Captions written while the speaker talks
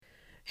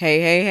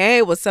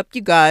Hey, what's up,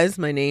 you guys?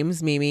 My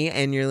name's Mimi,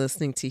 and you're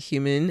listening to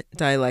Human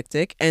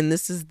Dialectic. And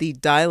this is the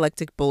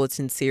Dialectic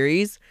Bulletin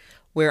series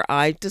where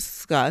I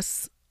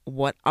discuss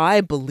what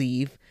I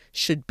believe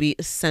should be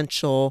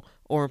essential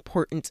or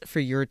important for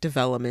your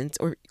development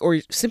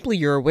or simply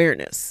your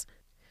awareness.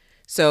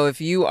 So if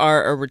you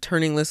are a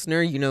returning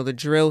listener, you know the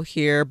drill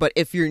here. But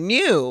if you're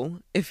new,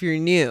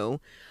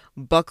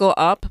 buckle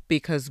up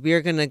because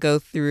we're going to go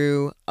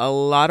through a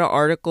lot of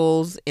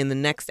articles in the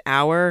next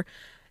hour.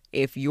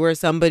 If you are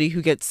somebody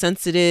who gets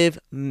sensitive,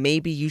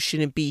 maybe you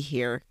shouldn't be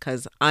here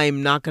because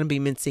I'm not going to be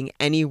mincing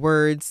any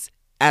words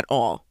at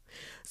all.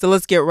 So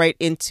let's get right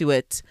into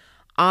it.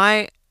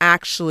 I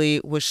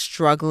actually was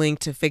struggling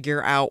to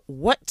figure out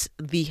what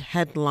the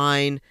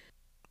headline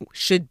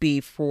should be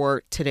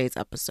for today's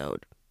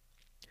episode.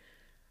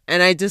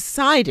 And I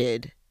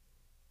decided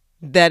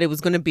that it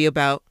was going to be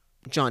about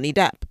Johnny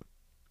Depp.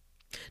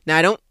 Now,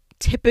 I don't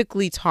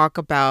typically talk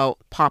about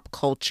pop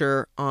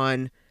culture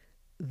on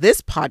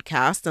this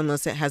podcast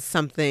unless it has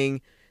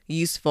something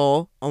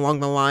useful along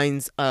the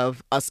lines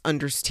of us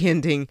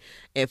understanding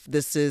if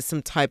this is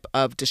some type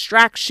of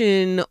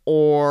distraction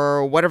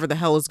or whatever the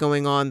hell is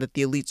going on that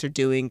the elites are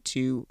doing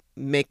to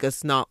make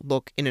us not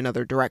look in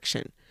another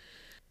direction.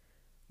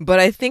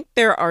 But I think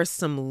there are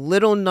some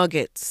little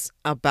nuggets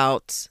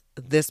about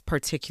this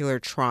particular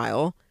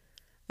trial,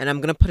 and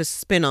I'm going to put a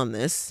spin on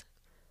this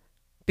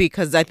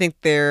because I think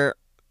there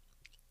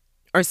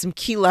are some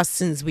key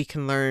lessons we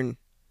can learn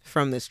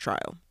from this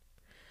trial.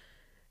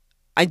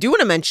 I do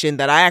want to mention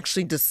that I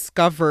actually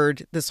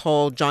discovered this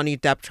whole Johnny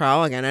Depp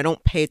trial. Again, I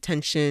don't pay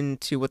attention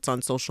to what's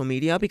on social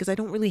media because I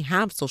don't really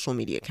have social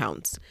media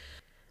accounts.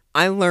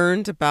 I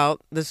learned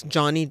about this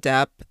Johnny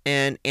Depp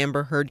and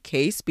Amber Heard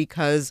case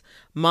because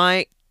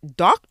my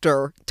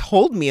doctor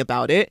told me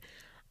about it,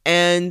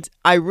 and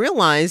I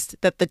realized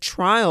that the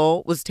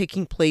trial was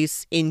taking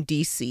place in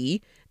DC.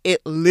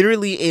 It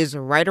literally is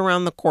right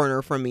around the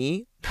corner from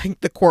me, like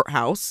the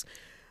courthouse.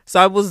 So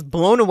I was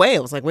blown away. I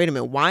was like, wait a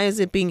minute, why is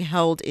it being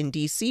held in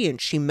DC?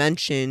 And she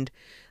mentioned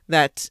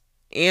that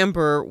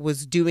Amber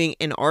was doing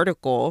an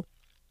article,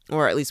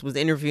 or at least was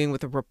interviewing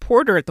with a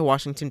reporter at the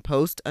Washington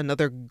Post,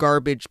 another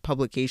garbage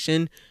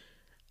publication.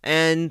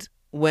 And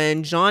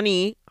when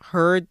Johnny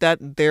heard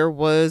that there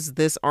was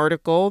this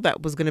article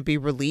that was going to be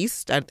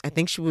released, I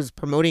think she was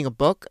promoting a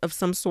book of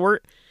some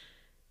sort,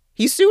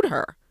 he sued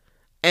her.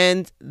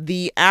 And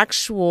the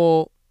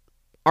actual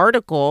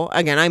article,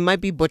 again, I might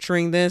be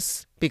butchering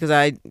this because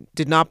I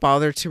did not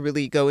bother to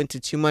really go into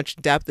too much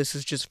depth. This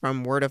is just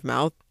from word of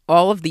mouth.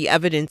 All of the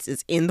evidence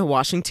is in the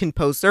Washington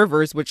Post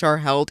servers, which are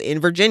held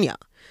in Virginia.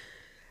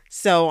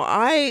 So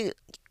I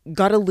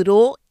got a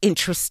little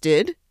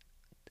interested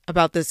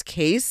about this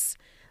case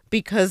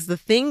because the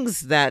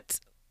things that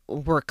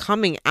were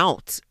coming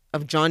out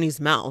of Johnny's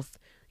mouth,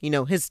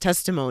 his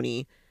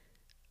testimony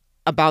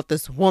about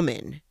this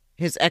woman,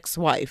 his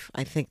ex-wife,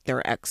 I think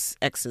they're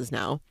exes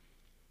now,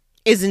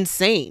 is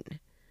insane.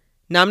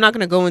 Now, I'm not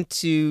going to go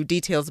into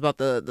details about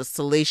the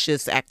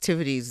salacious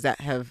activities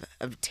that have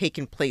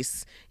taken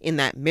place in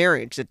that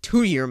marriage, the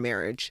 2-year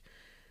marriage.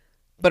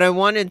 But I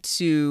wanted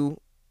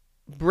to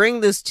bring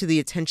this to the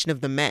attention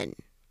of the men.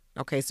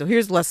 Okay, so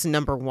here's lesson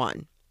number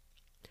 1.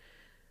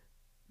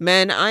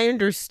 Men, I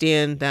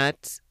understand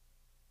that,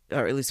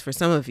 or at least for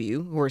some of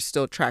you who are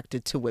still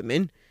attracted to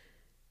women,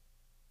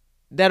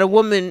 that a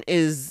woman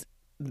is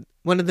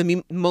one of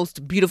the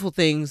most beautiful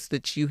things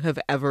that you have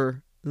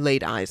ever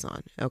laid eyes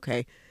on,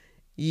 okay?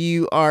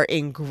 You are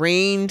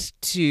ingrained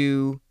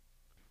to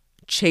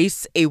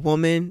chase a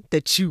woman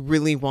that you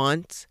really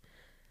want.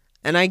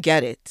 And I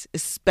get it,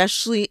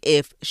 especially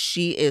if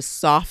she is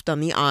soft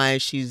on the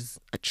eyes, she's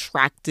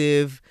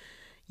attractive.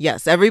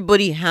 Yes,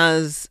 everybody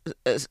has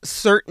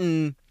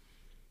certain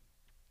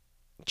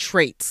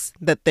traits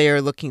that they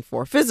are looking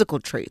for, physical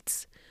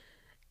traits.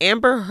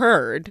 Amber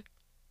Heard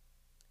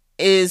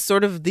is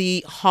sort of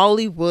the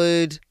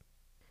Hollywood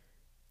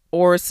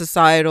or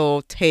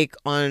societal take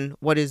on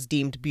what is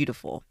deemed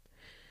beautiful.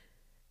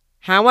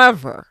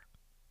 However,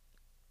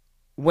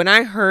 when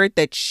I heard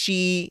that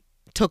she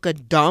took a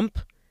dump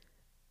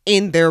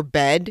in their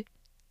bed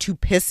to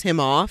piss him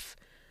off,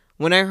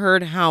 when I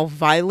heard how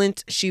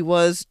violent she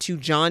was to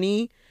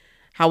Johnny,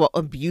 how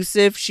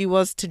abusive she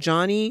was to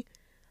Johnny,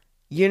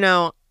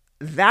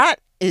 that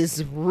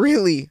is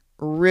really,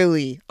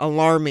 really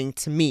alarming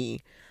to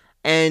me.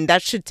 And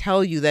that should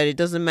tell you that it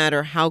doesn't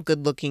matter how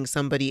good looking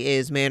somebody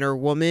is, man or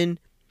woman.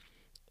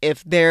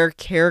 If their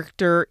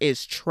character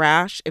is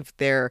trash, if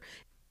they're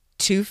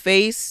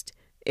two-faced,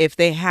 if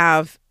they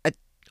have a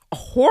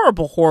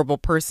horrible, horrible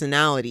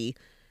personality,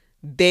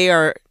 they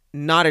are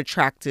not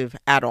attractive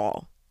at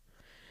all.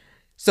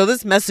 So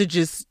this message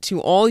is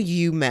to all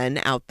you men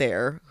out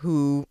there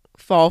who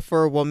fall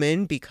for a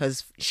woman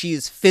because she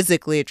is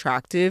physically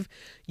attractive.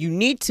 You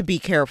need to be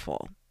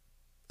careful.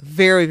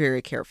 Very,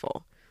 very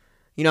careful.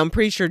 I'm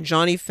pretty sure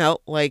Johnny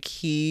felt like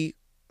he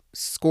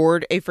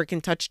scored a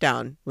freaking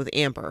touchdown with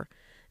Amber,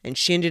 and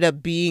she ended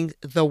up being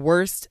the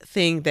worst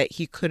thing that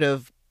he could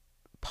have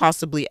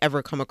possibly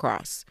ever come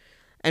across.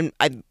 And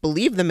I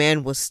believe the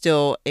man was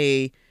still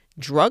a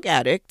drug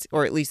addict,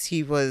 or at least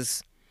he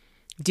was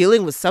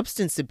dealing with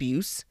substance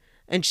abuse.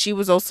 And she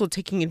was also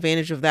taking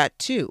advantage of that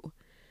too.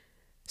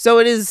 So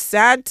it is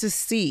sad to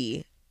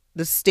see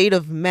the state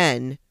of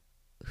men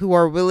who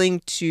are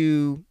willing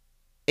to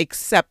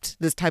accept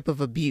this type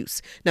of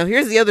abuse. Now,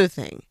 here's the other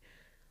thing.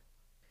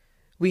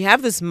 We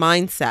have this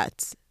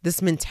mindset,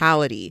 this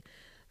mentality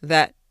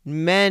that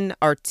men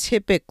are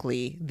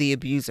typically the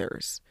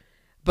abusers.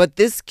 But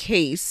this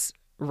case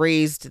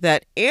raised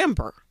that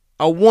Amber,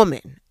 a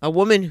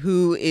woman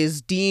who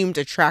is deemed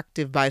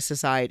attractive by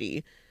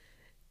society,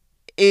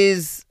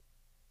 is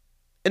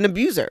an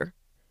abuser.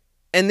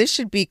 And this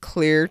should be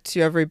clear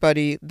to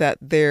everybody that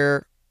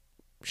there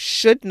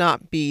should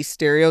not be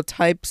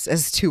stereotypes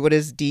as to what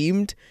is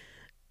deemed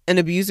an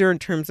abuser in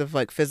terms of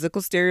like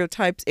physical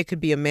stereotypes. It could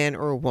be a man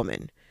or a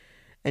woman.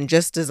 And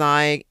just as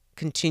I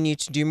continue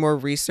to do more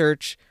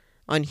research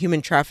on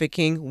human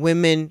trafficking,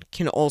 women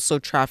can also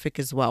traffic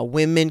as well.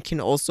 Women can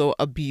also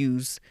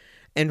abuse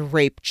and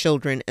rape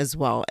children as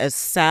well. As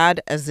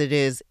sad as it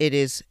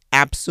is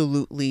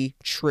absolutely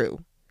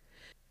true.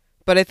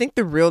 But I think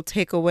the real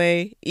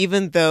takeaway,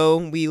 even though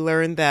we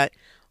learned that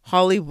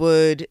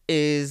Hollywood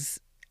is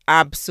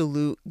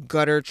absolute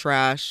gutter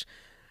trash,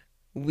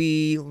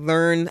 we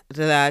learned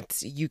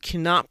that you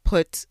cannot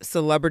put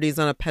celebrities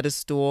on a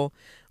pedestal.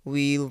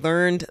 We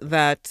learned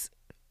that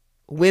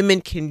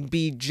women can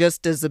be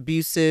just as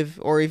abusive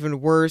or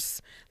even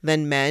worse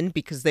than men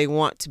because they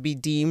want to be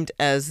deemed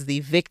as the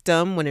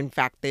victim when in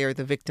fact they are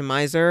the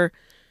victimizer.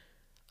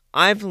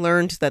 I've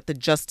learned that the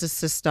justice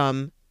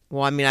system,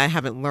 well, I mean, I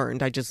haven't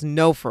learned, I just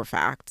know for a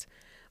fact,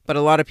 but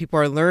a lot of people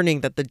are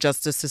learning that the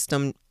justice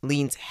system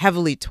leans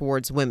heavily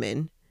towards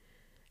women,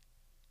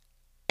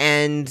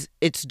 and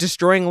it's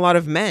destroying a lot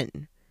of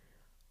men.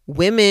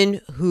 Women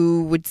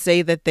who would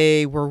say that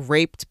they were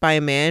raped by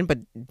a man but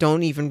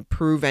don't even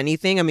prove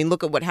anything. I mean,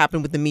 look at what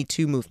happened with the Me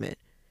Too movement.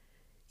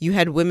 You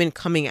had women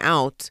coming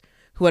out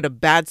who had a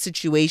bad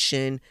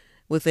situation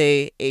with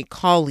a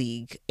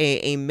colleague,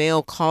 a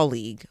male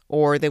colleague,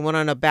 or they went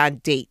on a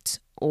bad date,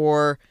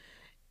 or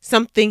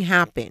something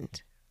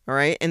happened, all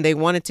right? And they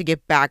wanted to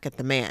get back at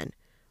the man.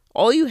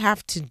 All you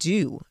have to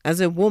do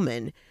as a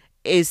woman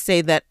is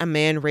say that a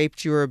man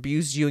raped you or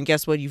abused you, and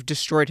guess what? You've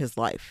destroyed his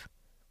life.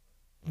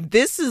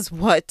 This is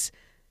what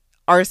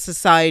our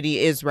society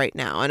is right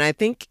now. And I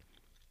think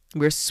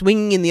we're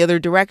swinging in the other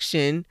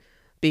direction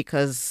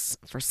because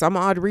for some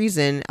odd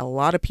reason, a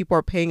lot of people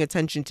are paying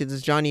attention to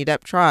this Johnny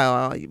Depp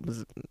trial.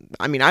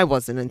 I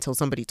wasn't until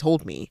somebody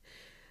told me.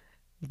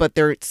 But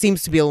there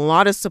seems to be a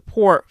lot of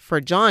support for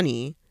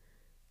Johnny.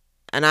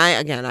 And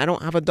I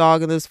don't have a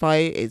dog in this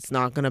fight. It's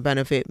not going to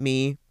benefit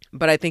me.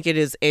 But I think it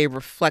is a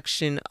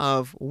reflection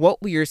of what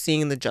we are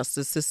seeing in the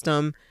justice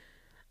system,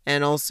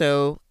 and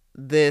also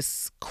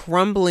this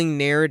crumbling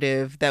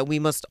narrative that we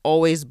must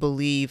always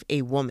believe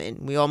a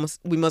woman.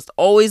 We must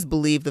always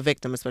believe the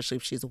victim, especially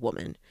if she's a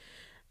woman.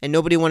 And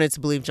nobody wanted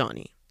to believe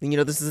Johnny. And,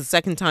 this is the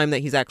second time that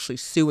he's actually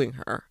suing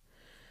her.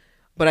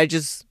 But I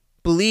just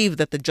believe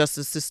that the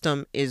justice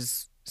system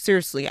is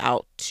seriously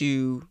out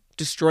to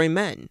destroy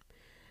men.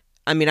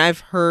 I mean, I've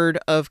heard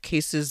of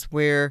cases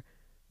where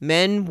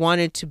men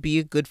wanted to be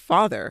a good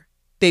father.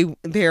 They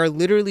are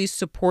literally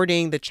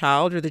supporting the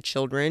child or the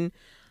children,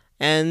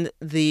 and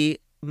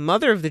the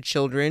mother of the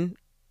children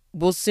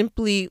will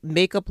simply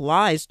make up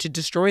lies to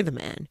destroy the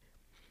man.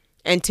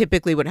 And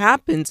typically what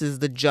happens is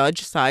the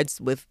judge sides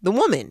with the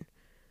woman,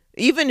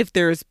 even if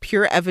there is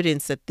pure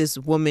evidence that this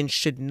woman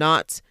should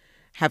not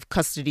have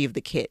custody of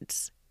the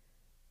kids.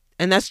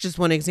 And that's just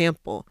one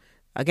example.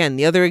 Again,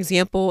 the other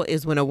example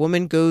is when a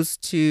woman goes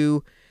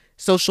to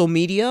social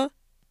media.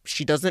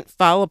 She doesn't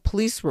file a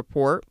police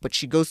report, but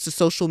she goes to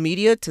social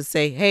media to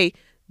say, hey,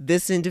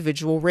 this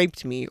individual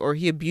raped me or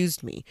he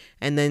abused me.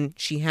 And then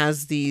she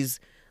has these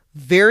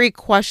very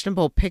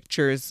questionable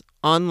pictures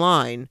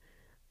online,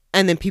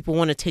 and then people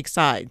want to take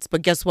sides.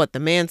 But guess what? The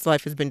man's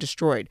life has been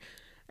destroyed.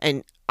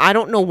 And I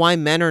don't know why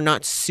men are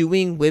not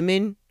suing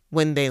women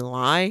when they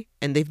lie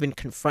and they've been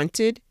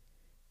confronted.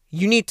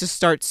 You need to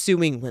start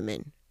suing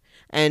women.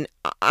 And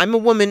I'm a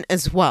woman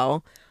as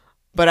well,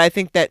 but I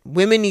think that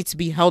women need to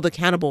be held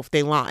accountable if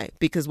they lie,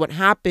 because what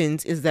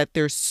happens is that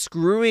they're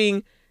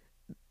screwing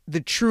the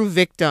true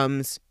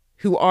victims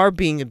who are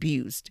being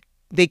abused.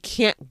 They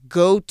can't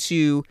go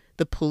to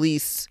the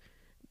police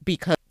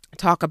because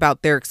talk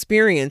about their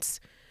experience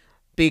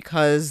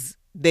because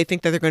they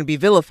think that they're going to be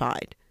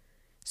vilified.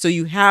 So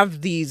you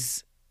have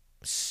these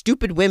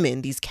stupid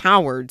women, these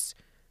cowards,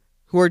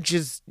 who are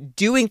just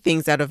doing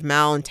things out of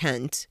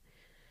malintent,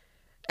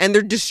 and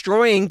they're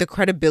destroying the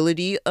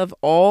credibility of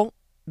all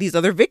these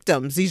other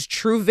victims, these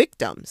true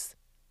victims.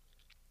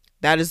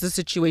 That is the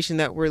situation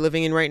that we're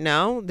living in right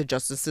now. The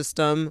justice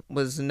system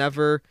was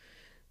never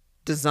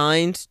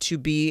designed to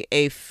be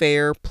a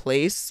fair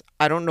place.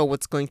 I don't know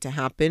what's going to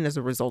happen as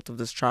a result of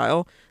this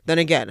trial. Then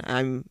again,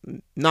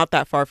 I'm not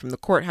that far from the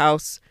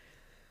courthouse,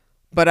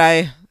 but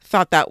I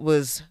thought that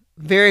was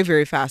very,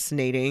 very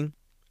fascinating.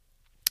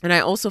 And I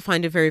also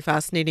find it very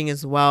fascinating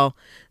as well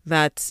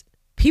that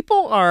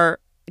people are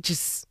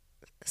just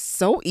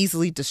so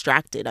easily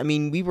distracted. I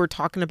mean, we were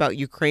talking about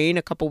Ukraine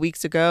a couple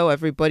weeks ago.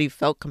 Everybody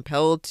felt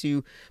compelled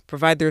to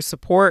provide their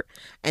support.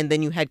 And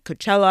then you had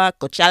Coachella.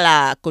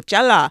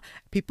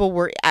 People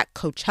were at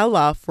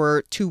Coachella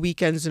for 2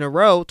 weekends in a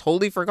row,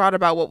 totally forgot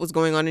about what was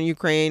going on in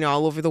Ukraine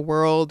all over the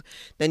world.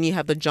 Then you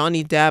have the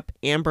Johnny Depp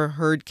Amber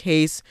Heard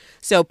case.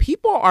 So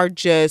people are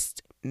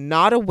just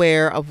not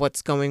aware of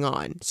what's going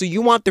on. So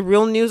you want the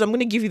real news? I'm going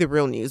to give you the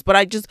real news. But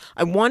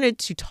I wanted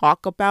to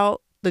talk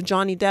about the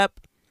Johnny Depp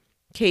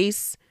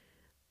case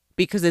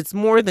because it's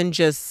more than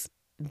just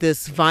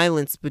this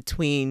violence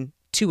between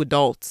two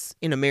adults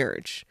in a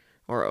marriage,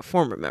 or a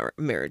former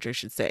marriage, I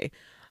should say.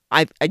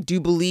 I do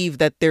believe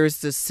that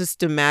there's this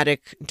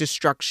systematic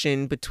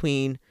destruction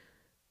between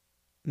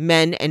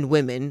men and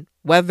women,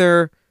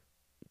 whether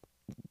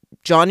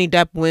Johnny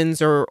Depp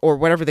wins or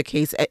whatever the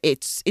case.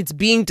 It's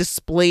being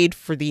displayed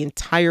for the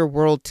entire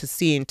world to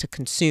see and to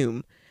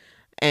consume.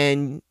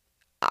 And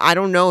I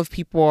don't know if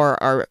people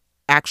are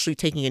actually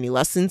taking any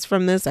lessons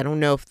from this. I don't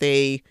know if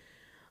they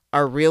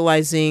are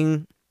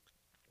realizing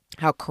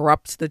how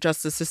corrupt the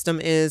justice system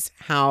is,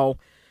 how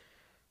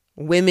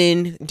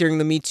women during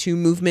the Me Too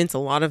movement, a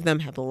lot of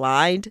them have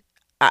lied.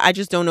 I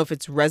just don't know if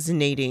it's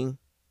resonating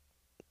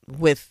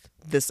with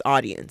this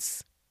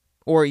audience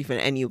or even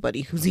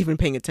anybody who's even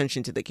paying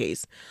attention to the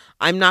case.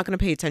 I'm not going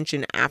to pay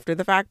attention after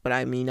the fact, but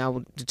I mean, I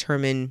will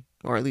determine,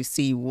 or at least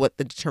see what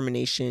the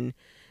determination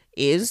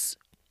is.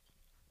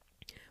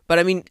 But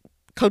I mean,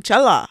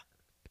 Coachella.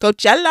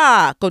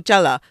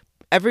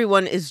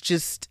 Everyone is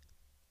just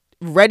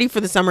ready for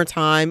the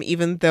summertime,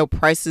 even though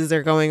prices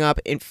are going up.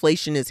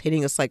 Inflation is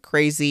hitting us like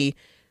crazy.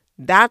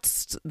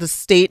 That's the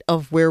state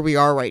of where we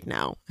are right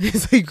now.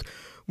 It's like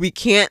we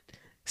can't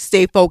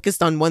stay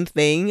focused on one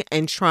thing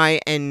and try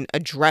and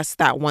address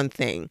that one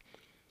thing,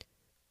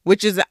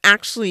 which is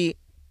actually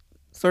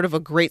sort of a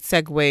great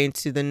segue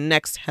into the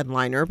next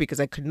headliner, because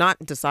I could not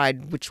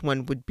decide which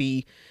one would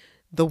be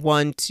the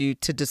one to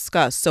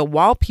discuss. So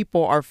while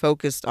people are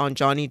focused on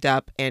Johnny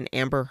Depp and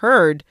Amber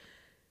Heard,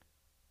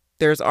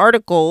 there's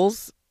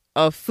articles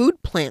of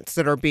food plants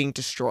that are being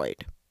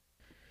destroyed.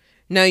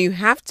 Now you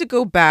have to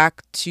go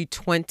back to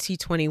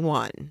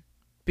 2021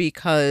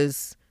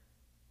 because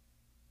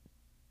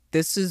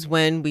this is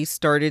when we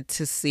started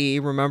to see,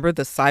 remember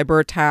the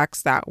cyber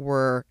attacks that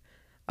were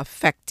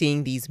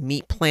affecting these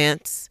meat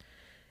plants?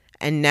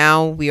 And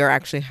now we are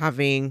actually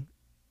having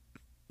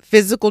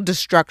physical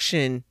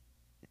destruction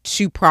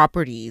to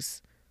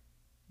properties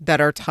that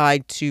are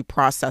tied to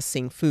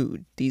processing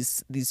food,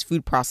 these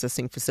food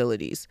processing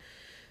facilities.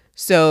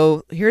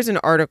 So here's an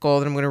article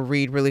that I'm going to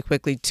read really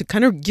quickly to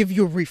kind of give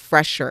you a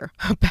refresher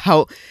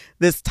about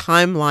this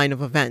timeline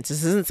of events.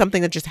 This isn't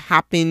something that just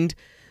happened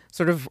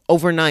sort of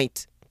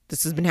overnight.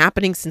 This has been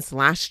happening since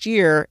last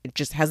year. It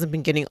just hasn't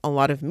been getting a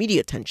lot of media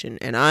attention.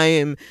 And I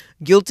am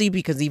guilty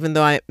because even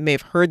though I may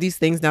have heard these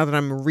things, now that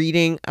I'm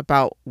reading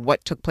about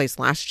what took place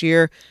last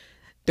year,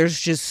 there's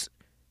just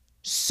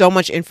so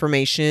much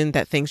information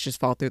that things just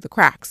fall through the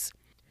cracks.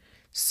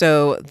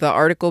 So the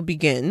article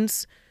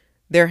begins,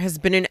 there has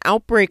been an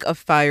outbreak of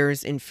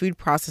fires in food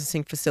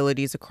processing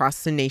facilities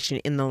across the nation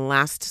in the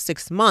last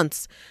 6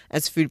 months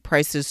as food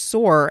prices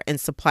soar and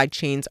supply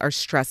chains are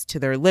stressed to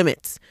their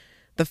limits.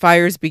 The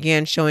fires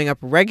began showing up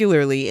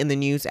regularly in the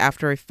news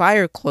after a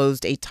fire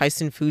closed a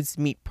Tyson Foods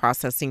meat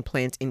processing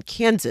plant in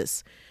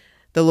Kansas.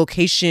 The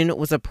location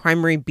was a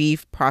primary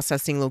beef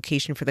processing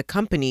location for the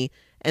company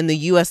and the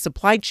U.S.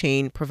 supply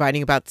chain,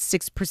 providing about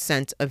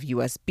 6% of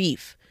U.S.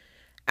 beef.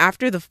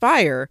 After the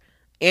fire,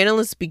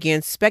 analysts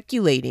began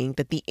speculating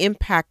that the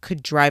impact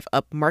could drive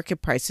up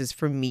market prices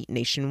for meat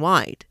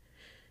nationwide.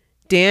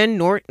 Dan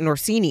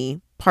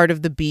Norsini, part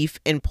of the beef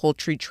and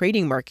poultry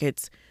trading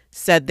markets,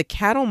 said the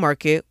cattle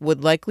market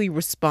would likely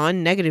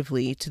respond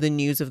negatively to the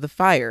news of the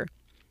fire.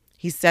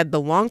 He said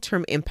the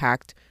long-term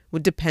impact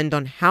would depend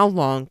on how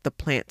long the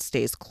plant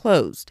stays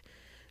closed.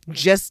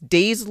 Just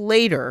days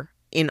later,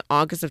 in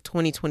August of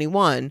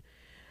 2021,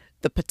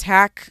 the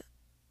Patak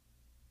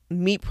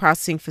meat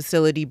processing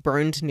facility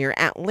burned near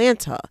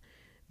Atlanta.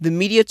 The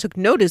media took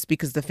notice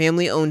because the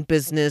family-owned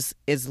business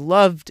is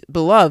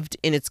beloved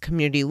in its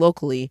community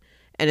locally,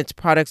 and its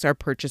products are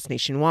purchased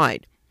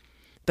nationwide.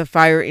 The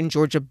fire in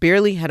Georgia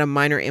barely had a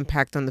minor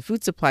impact on the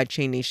food supply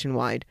chain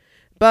nationwide,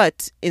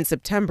 but in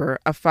September,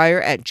 a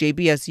fire at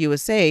JBS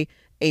USA,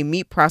 a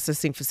meat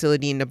processing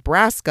facility in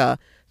Nebraska,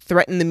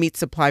 threatened the meat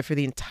supply for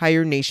the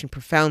entire nation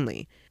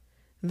profoundly.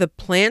 The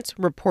plant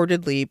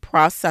reportedly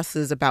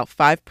processes about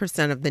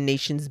 5% of the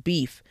nation's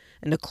beef,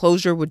 and a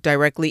closure would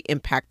directly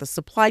impact the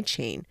supply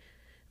chain.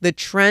 The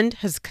trend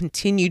has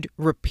continued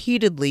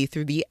repeatedly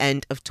through the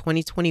end of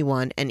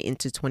 2021 and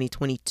into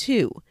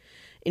 2022.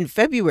 In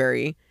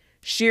February,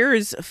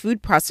 Shearer's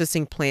food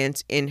processing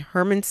plant in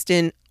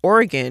Hermanston,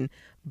 Oregon,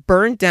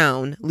 burned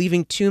down,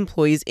 leaving 2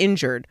 employees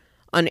injured.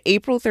 On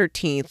April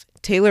 13th,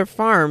 Taylor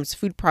Farms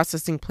food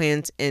processing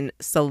plant in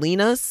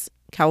Salinas,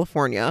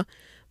 California,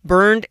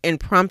 burned and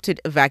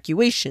prompted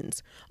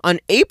evacuations. On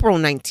April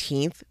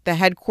 19th, the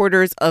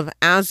headquarters of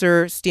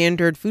Azure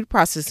Standard Food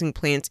Processing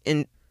Plant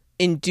in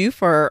in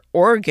Dufur,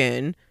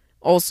 Oregon,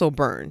 also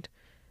burned.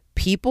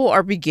 People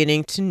are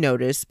beginning to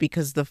notice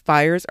because the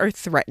fires are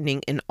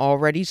threatening an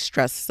already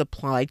stressed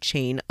supply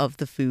chain of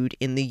the food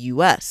in the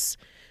U.S.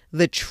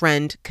 The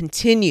trend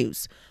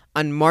continues.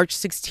 On March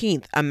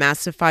 16th, a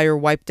massive fire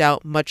wiped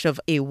out much of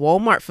a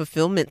Walmart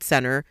fulfillment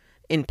center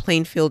in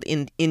Plainfield,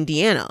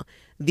 Indiana.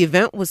 The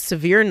event was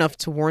severe enough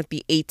to warrant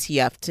the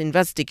ATF to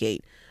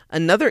investigate.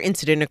 Another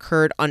incident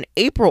occurred on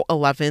April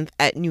 11th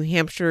at New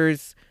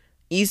Hampshire's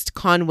East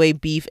Conway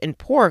Beef and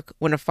Pork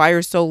when a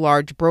fire so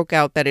large broke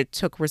out that it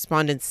took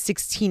respondents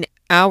 16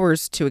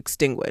 hours to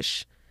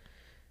extinguish.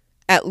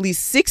 At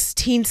least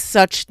 16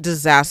 such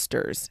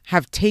disasters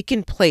have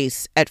taken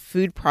place at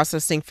food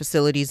processing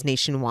facilities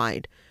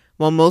nationwide.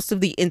 While most of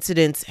the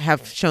incidents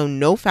have shown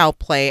no foul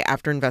play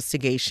after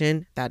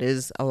investigation, that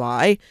is a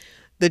lie,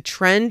 the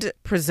trend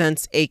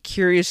presents a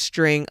curious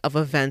string of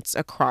events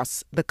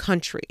across the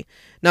country.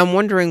 Now I'm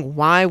wondering,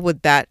 why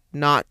would that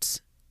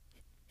not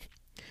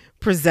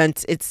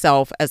present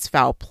itself as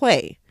foul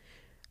play?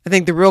 I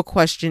think the real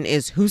question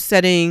is, who's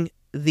setting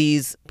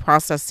these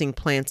processing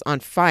plants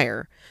on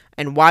fire,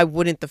 and why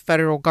wouldn't the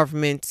federal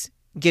government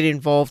get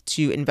involved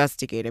to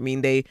investigate? I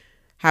mean, they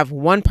have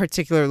one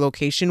particular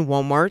location,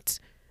 Walmart,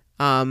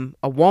 a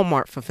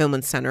Walmart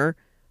fulfillment center,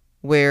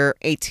 where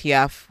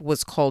ATF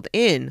was called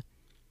in.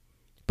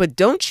 But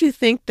don't you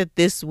think that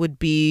this would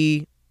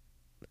be,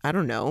 I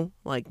don't know,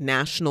 like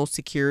national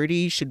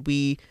security? Should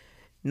we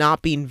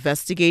not be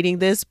investigating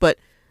this? But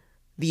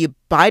the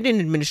Biden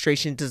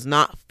administration does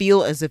not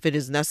feel as if it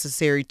is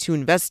necessary to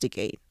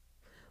investigate.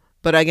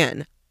 But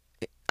again,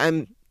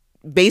 I'm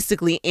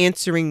basically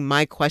answering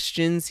my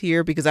questions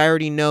here because I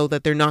already know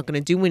that they're not going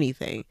to do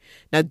anything.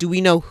 Now, do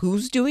we know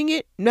who's doing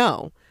it?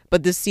 No.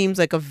 But this seems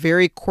like a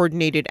very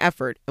coordinated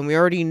effort. And we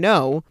already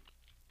know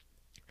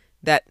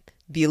that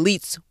the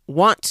elites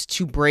want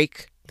to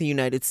break the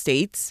United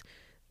States.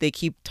 They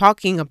keep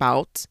talking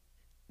about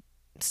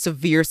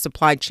severe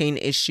supply chain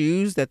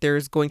issues, that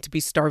there's going to be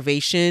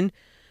starvation.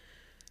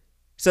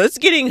 So it's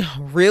getting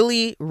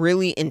really,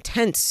 really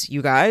intense,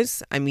 you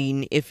guys. I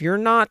mean, if you're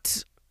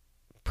not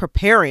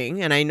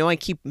preparing, and I know I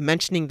keep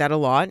mentioning that a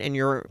lot, and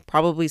you're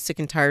probably sick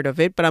and tired of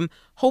it, but I'm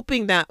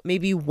hoping that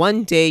maybe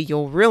one day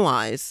you'll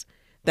realize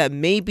that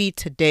maybe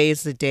today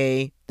is the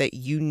day that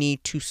you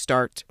need to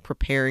start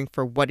preparing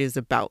for what is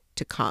about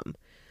to come.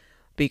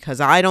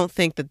 Because I don't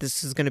think that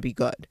this is going to be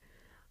good.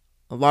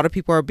 A lot of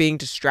people are being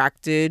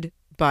distracted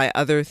by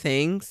other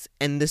things,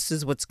 and this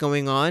is what's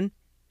going on,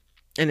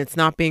 and it's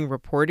not being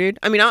reported.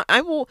 I mean,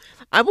 I will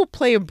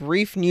play a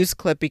brief news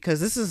clip because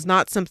this is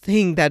not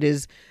something that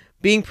is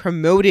being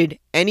promoted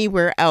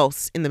anywhere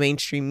else in the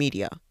mainstream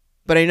media.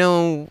 But I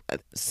know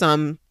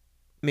some,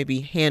 maybe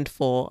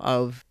handful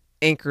of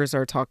anchors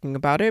are talking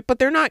about it, but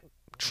they're not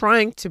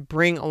trying to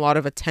bring a lot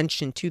of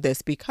attention to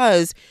this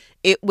because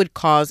it would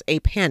cause a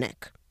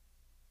panic.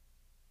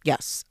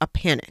 Yes, a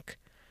panic.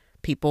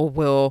 People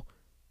will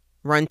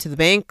run to the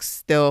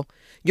banks.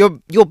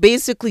 You'll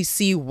basically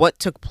see what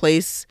took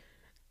place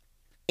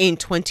in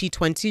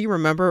 2020.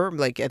 Remember,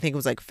 I think it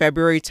was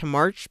February to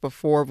March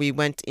before we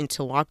went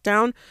into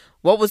lockdown.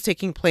 What was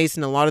taking place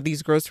in a lot of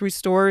these grocery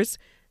stores?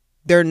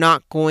 They're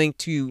not going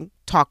to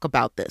talk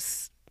about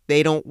this.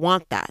 They don't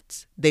want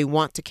that. They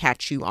want to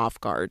catch you off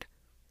guard.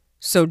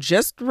 So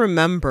just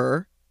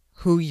remember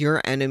who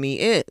your enemy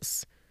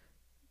is.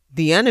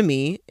 The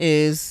enemy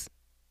is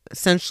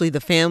essentially the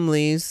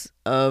families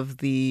of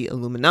the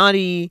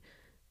Illuminati,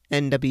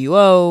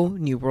 NWO,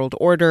 New World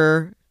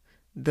Order,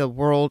 the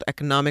World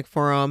Economic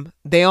Forum.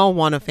 They all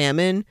want a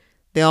famine.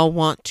 They all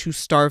want to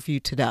starve you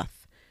to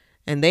death.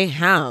 And they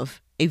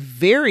have a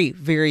very,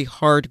 very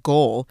hard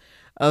goal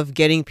of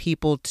getting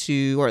people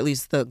to, or at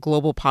least the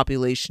global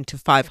population, to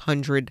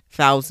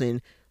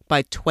 500,000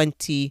 by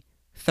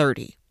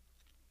 2030.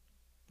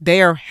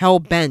 They are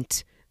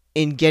hell-bent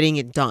in getting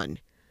it done.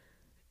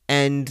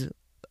 And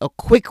a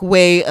quick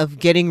way of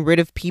getting rid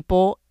of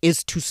people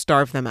is to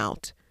starve them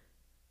out.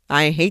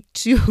 I hate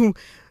to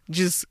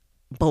just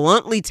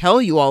bluntly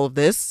tell you all of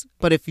this,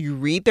 but if you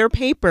read their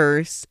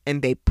papers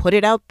and they put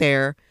it out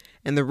there,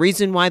 and the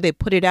reason why they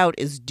put it out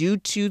is due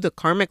to the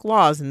karmic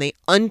laws, and they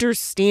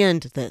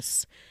understand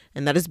this.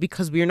 And that is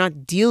because we are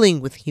not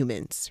dealing with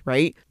humans,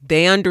 right?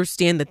 They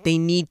understand that they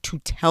need to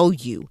tell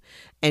you.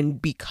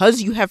 And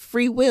because you have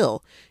free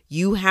will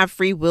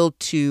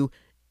to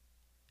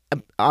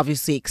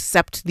obviously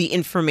accept the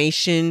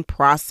information,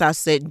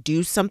 process it,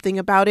 do something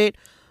about it,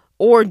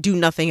 or do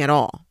nothing at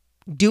all.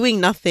 Doing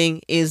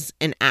nothing is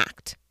an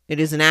act. It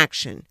is an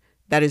action.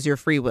 That is your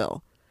free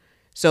will.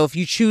 So if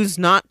you choose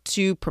not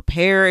to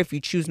prepare, if you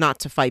choose not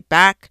to fight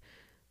back,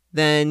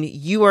 then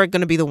you are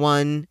going to be the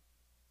one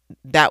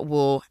that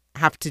will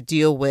have to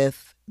deal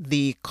with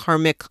the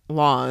karmic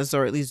laws,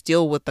 or at least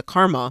deal with the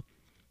karma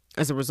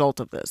as a result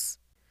of this.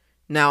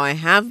 Now, I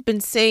have been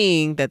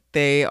saying that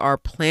they are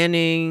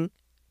planning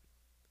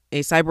a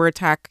cyber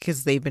attack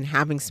because they've been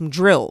having some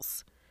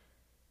drills.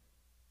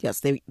 Yes,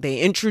 they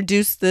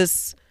introduced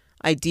this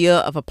idea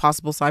of a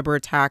possible cyber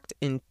attack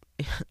in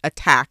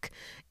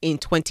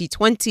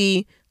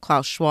 2020.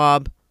 Klaus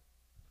Schwab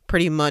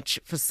pretty much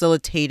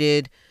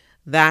facilitated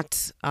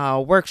that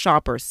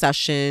workshop or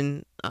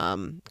session,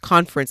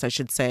 conference, I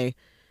should say.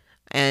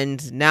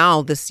 And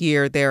now this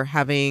year, they're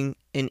having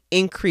an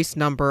increased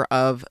number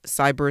of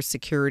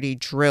cybersecurity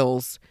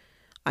drills.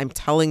 I'm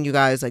telling you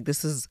guys, like,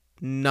 this is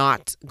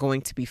not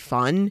going to be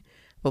fun,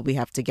 but we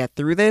have to get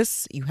through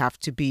this. You have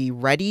to be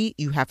ready.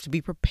 You have to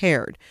be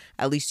prepared.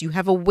 At least you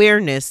have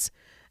awareness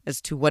as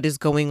to what is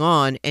going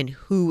on and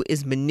who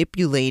is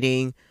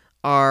manipulating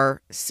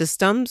our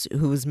systems,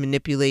 who is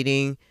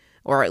manipulating,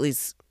 or at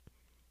least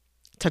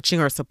touching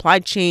our supply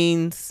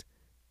chains,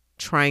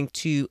 trying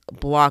to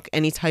block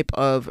any type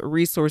of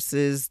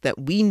resources that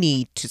we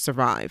need to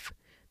survive.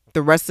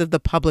 The rest of the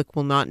public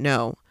will not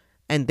know,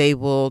 and they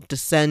will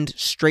descend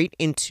straight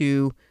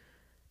into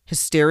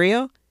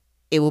hysteria.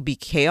 It will be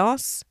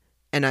chaos,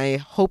 and I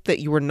hope that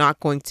you are not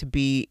going to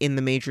be in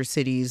the major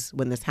cities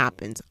when this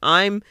happens.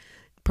 I'm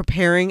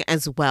preparing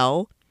as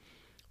well,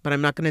 but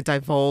I'm not going to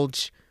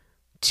divulge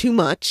too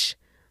much,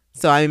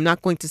 so I'm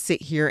not going to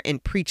sit here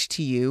and preach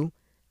to you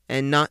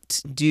and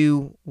not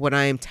do what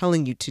I am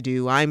telling you to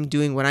do. I'm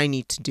doing what I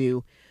need to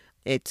do.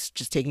 It's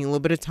just taking a little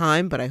bit of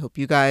time, but I hope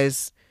you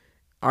guys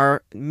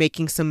are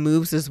making some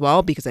moves as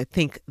well, because I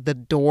think the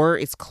door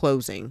is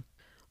closing.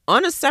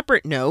 On a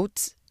separate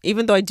note,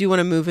 even though I do want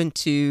to move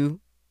into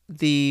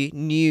the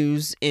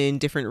news in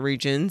different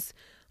regions,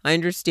 I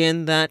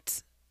understand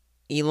that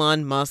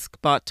Elon Musk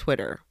bought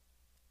Twitter.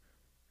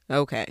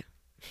 Okay.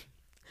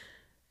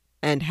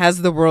 And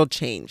has the world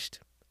changed?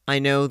 I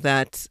know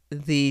that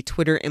the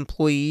Twitter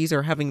employees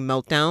are having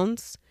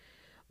meltdowns,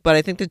 but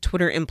I think the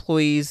Twitter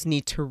employees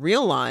need to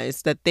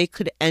realize that they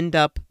could end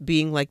up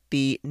being like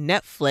the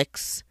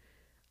Netflix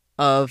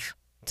of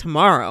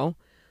tomorrow,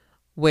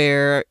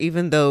 where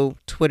even though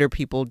Twitter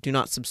people do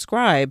not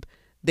subscribe,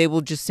 they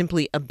will just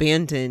simply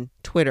abandon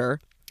Twitter.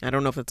 I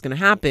don't know if that's going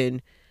to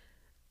happen.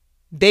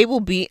 They will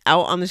be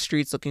out on the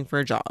streets looking for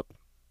a job.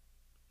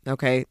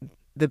 Okay?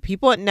 The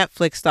people at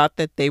Netflix thought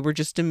that they were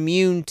just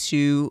immune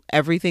to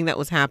everything that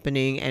was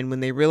happening. And when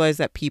they realized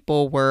that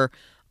people were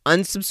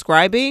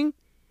unsubscribing,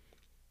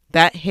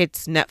 that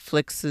hits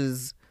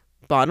Netflix's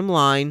bottom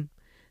line.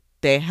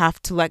 They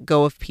have to let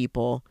go of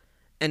people.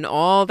 And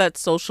all that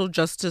social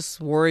justice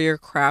warrior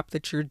crap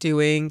that you're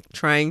doing,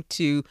 trying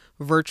to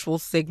virtual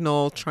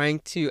signal, trying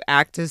to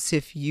act as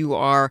if you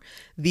are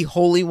the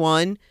holy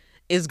one,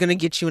 is going to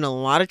get you in a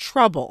lot of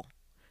trouble.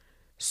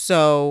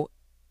 So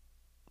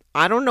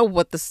I don't know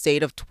what the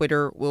state of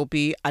Twitter will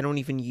be. I don't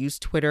even use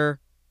Twitter.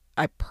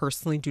 I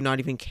personally do not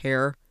even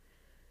care.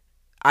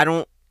 I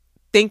don't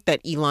think that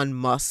Elon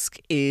Musk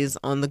is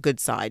on the good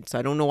side. So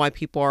I don't know why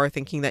people are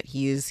thinking that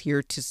he is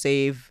here to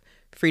save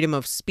freedom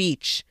of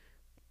speech.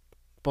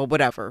 But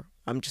whatever.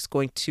 I'm just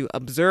going to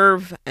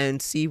observe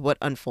and see what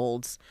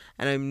unfolds.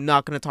 And I'm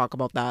not going to talk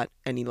about that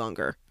any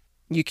longer.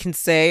 You can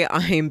say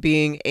I am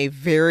being a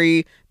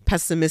very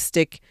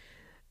pessimistic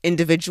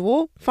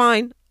individual.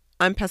 Fine.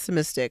 I'm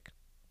pessimistic.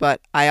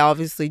 But I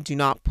obviously do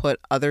not put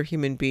other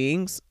human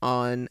beings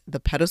on the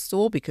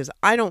pedestal, because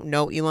I don't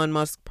know Elon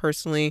Musk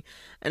personally,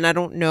 and I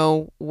don't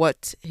know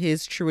what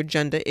his true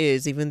agenda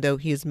is, even though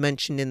he has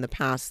mentioned in the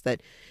past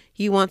that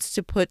he wants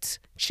to put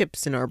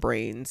chips in our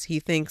brains.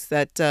 He thinks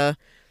that,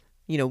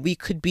 we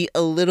could be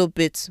a little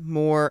bit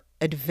more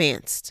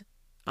advanced.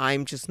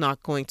 I'm just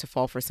not going to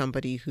fall for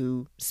somebody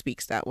who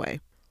speaks that way.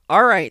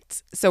 All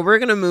right, so we're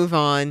going to move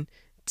on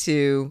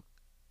to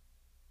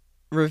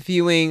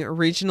reviewing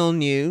regional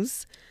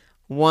news,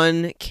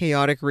 one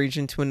chaotic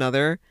region to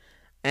another,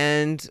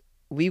 and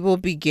we will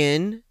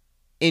begin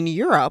in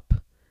Europe,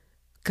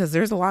 because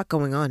there's a lot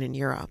going on in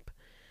Europe.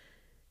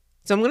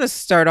 So I'm going to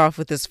start off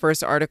with this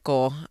first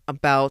article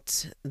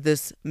about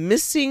this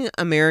missing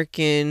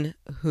American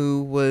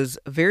who was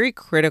very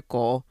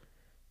critical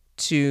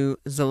to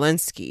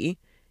Zelensky.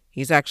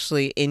 He's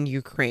actually in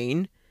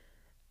Ukraine,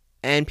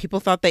 and people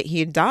thought that he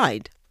had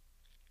died.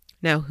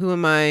 Now, who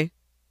am I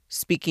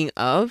speaking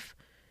of?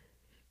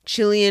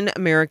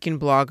 Chilean-American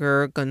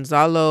blogger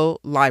Gonzalo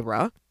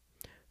Lira,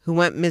 who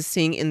went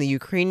missing in the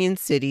Ukrainian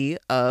city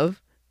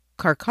of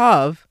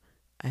Kharkov,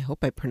 I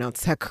hope I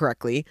pronounced that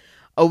correctly,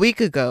 a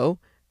week ago,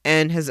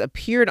 and has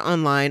appeared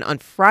online on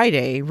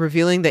Friday,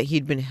 revealing that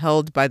he'd been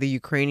held by the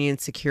Ukrainian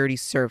Security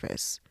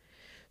Service.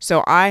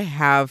 So I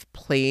have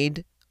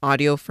played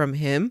audio from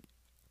him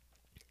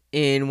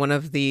in one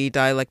of the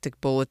Dialectic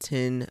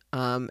Bulletin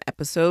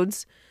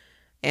episodes,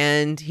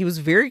 and he was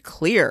very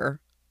clear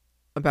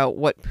about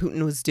what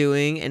Putin was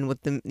doing and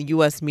what the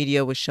U.S.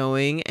 media was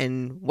showing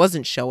and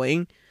wasn't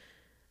showing.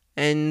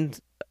 And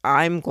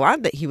I'm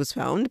glad that he was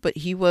found, but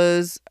he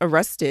was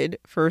arrested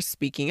for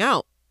speaking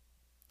out.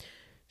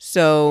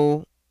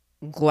 So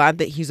glad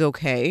that he's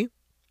okay.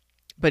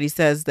 But he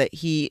says that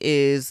he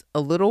is a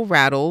little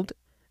rattled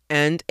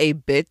and a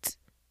bit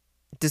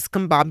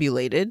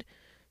discombobulated.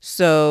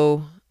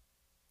 So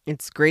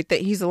it's great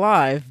that he's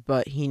alive,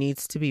 but he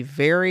needs to be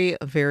very,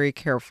 very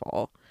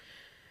careful.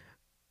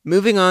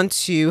 Moving on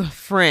to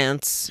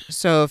France.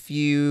 So if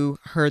you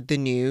heard the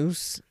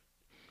news,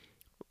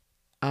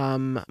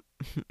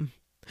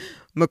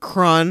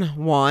 Macron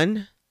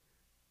won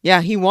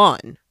Yeah, he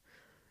won.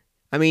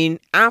 I mean,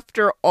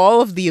 after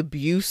all of the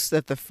abuse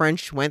that the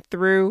French went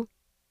through,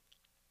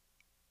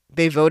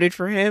 they voted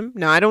for him.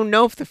 Now, I don't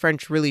know if the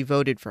French really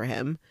voted for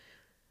him,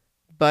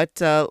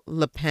 but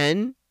Le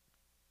Pen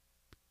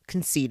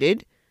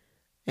conceded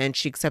and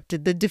she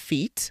accepted the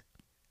defeat.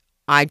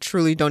 I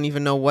truly don't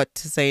even know what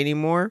to say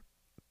anymore.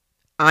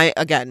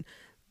 Again,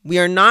 we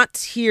are not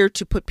here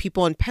to put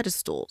people on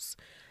pedestals.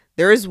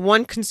 There is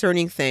one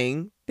concerning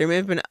thing. There may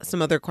have been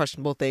some other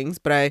questionable things,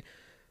 but I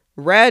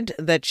read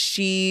that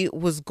she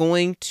was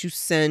going to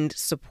send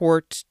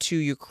support to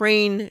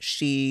Ukraine.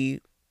 She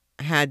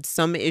had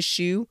some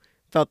issue,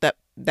 felt that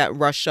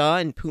Russia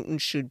and Putin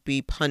should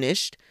be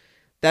punished.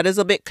 That is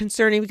a bit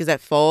concerning because that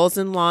falls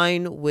in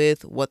line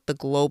with what the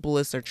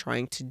globalists are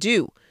trying to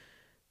do.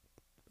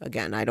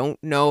 Again, I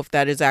don't know if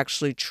that is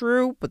actually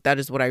true, but that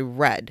is what I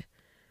read.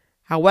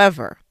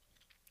 However,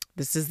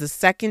 this is the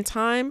second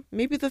time,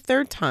 maybe the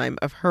third time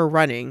of her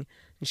running,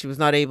 and she was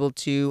not able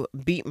to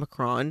beat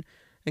Macron.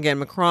 Again,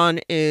 Macron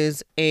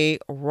is a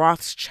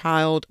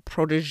Rothschild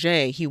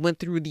protege. He went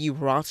through the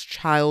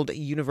Rothschild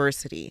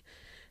University,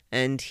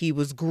 and he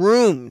was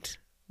groomed,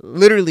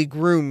 literally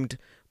groomed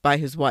by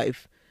his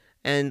wife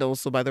and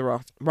also by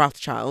the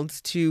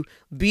Rothschilds to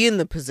be in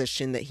the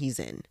position that he's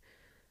in.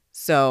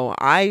 So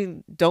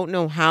I don't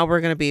know how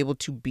we're going to be able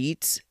to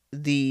beat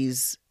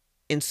these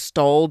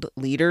installed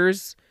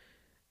leaders,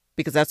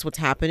 because that's what's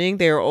happening.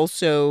 They are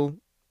also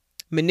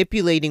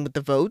manipulating with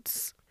the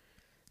votes.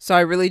 So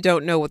I really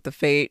don't know what the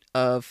fate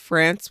of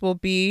France will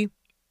be.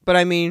 But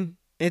I mean,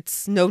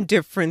 it's no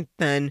different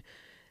than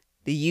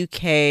the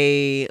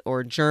UK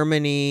or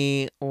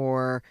Germany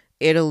or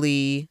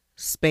Italy,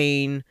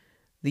 Spain,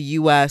 the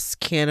US,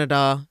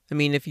 Canada. I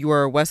mean, if you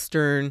are a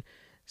Western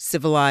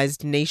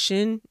civilized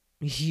nation,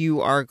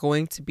 you are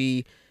going to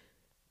be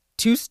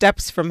 2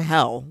 steps from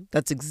hell.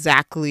 That's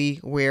exactly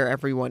where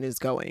everyone is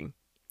going.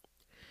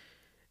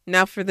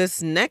 Now, for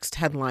this next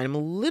headline, I'm a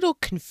little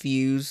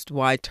confused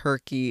why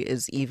Turkey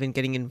is even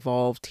getting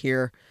involved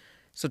here.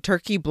 So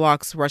Turkey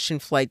blocks Russian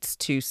flights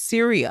to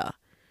Syria.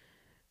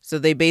 So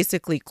they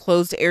basically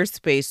closed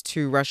airspace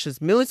to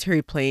Russia's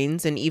military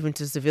planes and even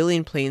to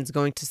civilian planes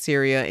going to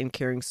Syria and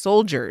carrying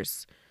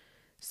soldiers.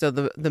 So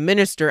the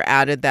minister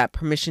added that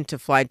permission to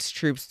fly its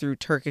troops through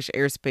Turkish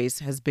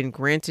airspace has been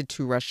granted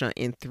to Russia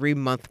in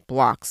 3-month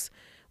blocks,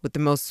 with the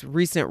most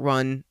recent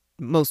one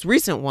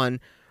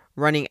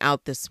running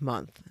out this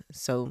month.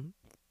 So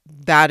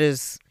that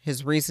is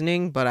his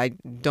reasoning, but I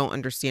don't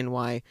understand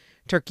why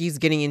Turkey's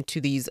getting into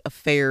these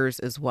affairs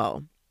as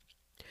well.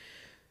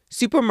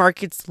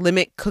 Supermarkets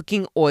limit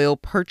cooking oil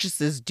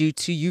purchases due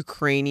to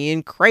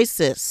Ukrainian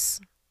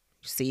crisis.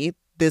 See,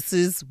 this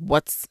is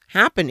what's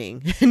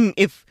happening. And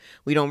if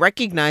we don't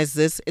recognize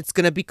this, it's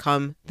going to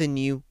become the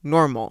new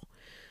normal.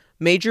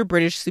 Major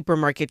British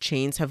supermarket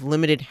chains have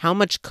limited how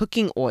much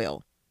cooking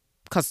oil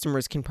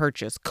customers can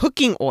purchase.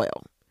 Cooking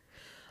oil.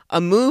 A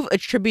move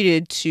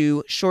attributed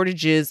to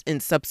shortages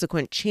and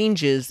subsequent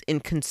changes in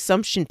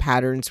consumption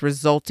patterns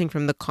resulting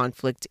from the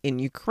conflict in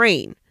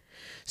Ukraine.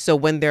 So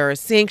when there are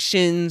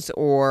sanctions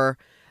or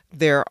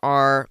there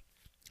are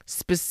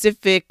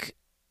specific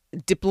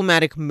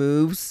diplomatic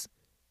moves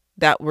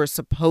that were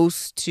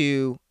supposed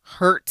to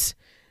hurt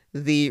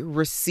the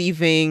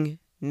receiving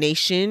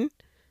nation,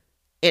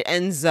 it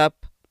ends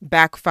up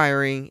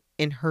backfiring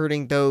and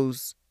hurting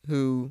those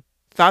who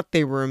thought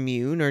they were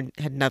immune or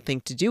had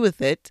nothing to do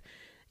with it.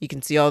 You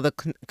can see all the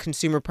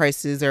consumer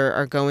prices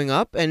are going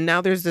up, and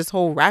now there's this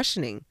whole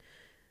rationing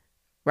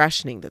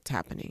that's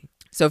happening.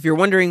 So if you're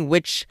wondering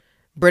which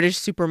British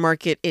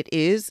supermarket it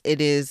is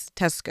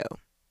Tesco.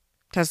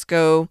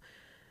 Tesco,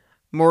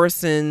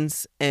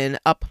 Morrison's, and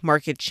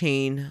upmarket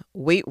chain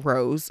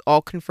Waitrose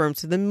all confirmed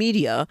to the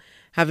media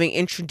having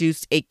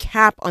introduced a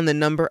cap on the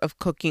number of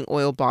cooking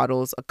oil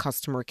bottles a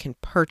customer can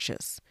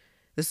purchase.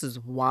 This is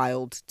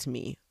wild to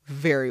me.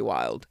 Very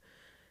wild.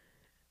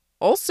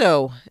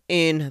 Also,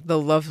 in the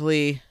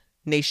lovely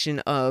nation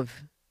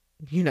of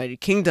United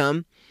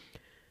Kingdom,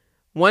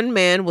 one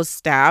man was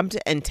stabbed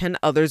and 10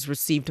 others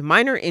received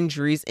minor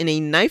injuries in a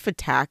knife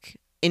attack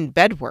in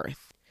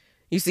Bedworth.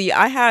 You see,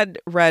 I had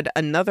read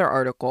another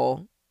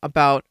article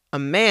about a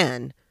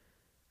man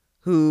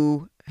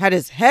who had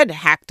his head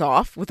hacked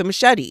off with a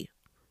machete.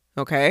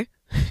 Okay?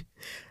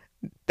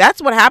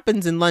 That's what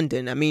happens in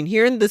London. I mean,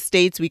 here in the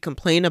States, we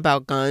complain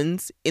about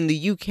guns. In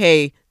the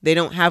UK, they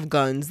don't have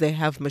guns. They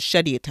have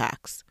machete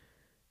attacks.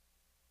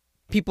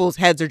 People's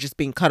heads are just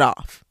being cut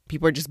off.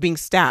 People are just being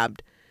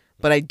stabbed.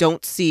 But I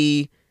don't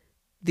see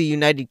the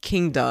United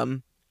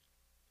Kingdom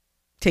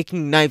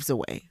taking knives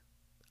away.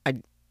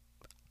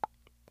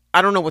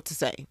 I don't know what to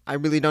say. I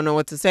really don't know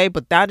what to say,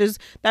 but that is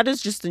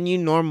just the new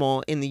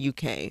normal in the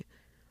UK.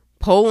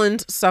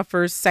 Poland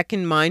suffers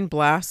second mine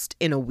blast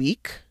in a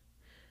week.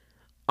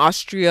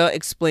 Austria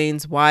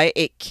explains why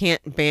it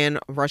can't ban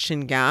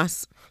Russian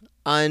gas.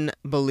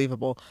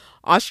 Unbelievable.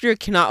 Austria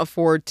cannot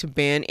afford to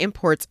ban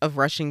imports of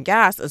Russian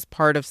gas as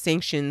part of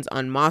sanctions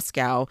on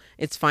Moscow,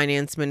 its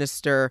finance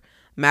minister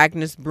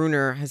Magnus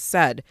Brunner has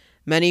said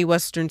many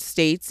Western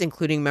states,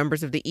 including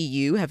members of the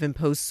EU, have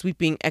imposed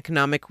sweeping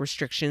economic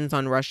restrictions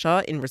on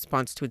Russia in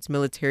response to its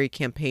military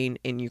campaign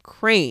in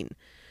Ukraine.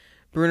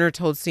 Brunner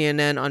told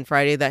CNN on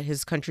Friday that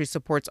his country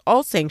supports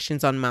all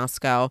sanctions on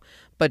Moscow,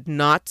 but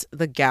not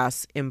the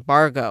gas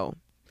embargo.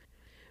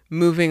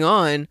 Moving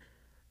on,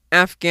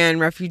 Afghan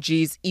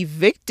refugees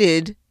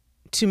evicted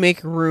to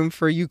make room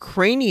for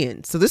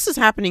Ukrainians. So this is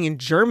happening in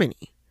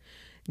Germany.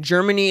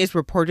 Germany is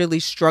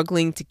reportedly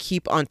struggling to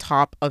keep on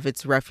top of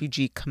its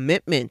refugee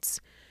commitments.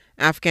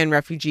 Afghan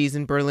refugees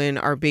in Berlin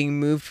are being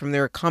moved from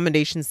their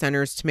accommodation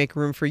centers to make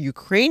room for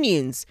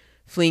Ukrainians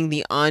fleeing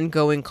the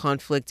ongoing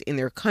conflict in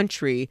their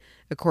country,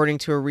 according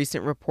to a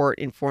recent report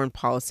in Foreign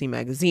Policy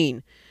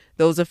magazine.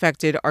 Those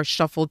affected are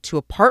shuffled to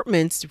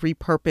apartments,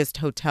 repurposed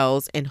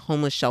hotels, and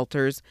homeless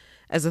shelters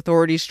as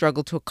authorities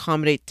struggle to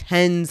accommodate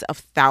tens of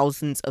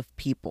thousands of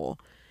people.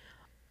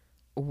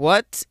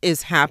 What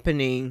is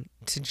happening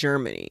to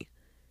Germany?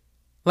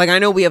 Like, I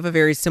know we have a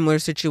very similar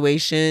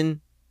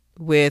situation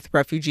with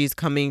refugees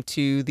coming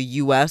to the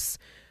U.S.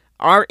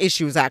 Our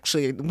issue is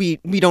actually we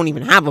don't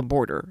even have a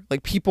border.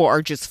 Like, people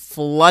are just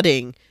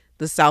flooding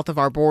the south of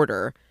our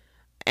border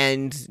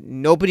and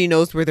nobody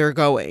knows where they're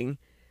going.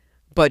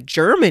 But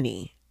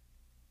Germany,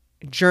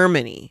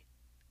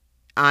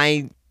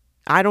 I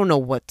don't know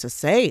what to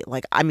say.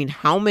 Like, I mean,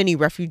 how many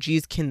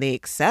refugees can they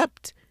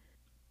accept?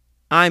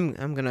 I'm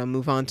going to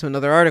move on to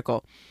another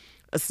article.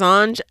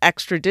 Assange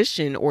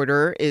extradition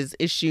order is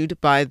issued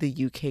by the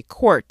UK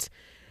court.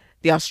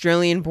 The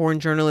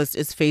Australian-born journalist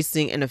is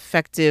facing an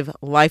effective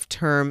life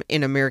term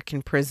in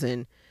American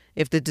prison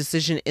if the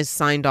decision is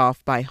signed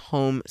off by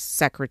Home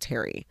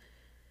Secretary.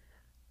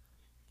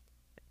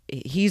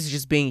 He's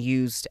just being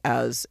used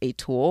as a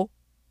tool.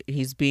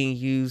 He's being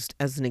used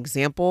as an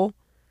example.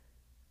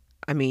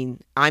 I mean,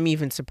 I'm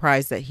even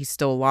surprised that he's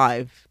still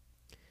alive,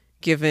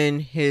 given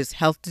his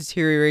health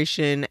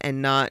deterioration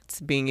and not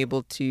being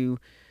able to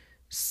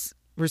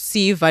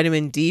receive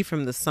vitamin D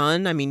from the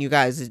sun. I mean, you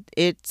guys,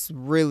 it's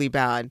really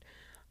bad.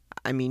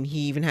 I mean, he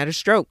even had a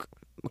stroke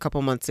a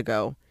couple months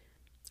ago.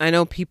 I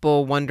know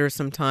people wonder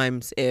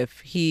sometimes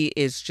if he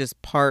is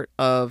just part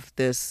of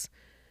this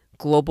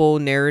global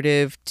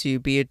narrative to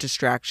be a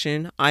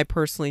distraction. I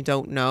personally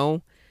don't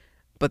know,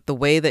 but the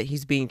way that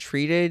he's being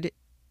treated,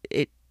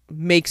 it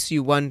makes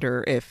you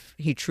wonder if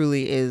he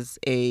truly is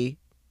a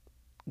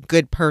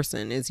good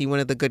person. Is he one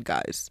of the good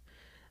guys?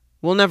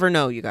 We'll never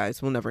know, you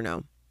guys. We'll never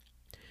know.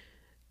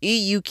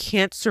 EU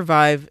can't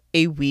survive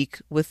a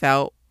week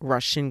without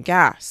Russian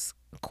gas,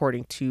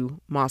 according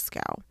to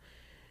Moscow.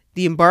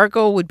 The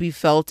embargo would be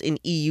felt in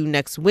EU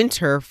next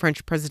winter,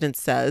 French president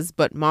says,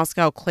 but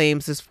Moscow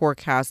claims this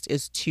forecast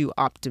is too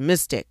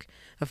optimistic.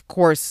 Of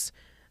course,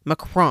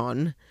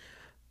 Macron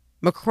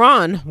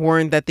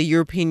warned that the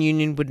European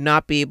Union would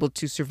not be able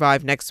to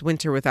survive next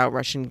winter without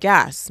Russian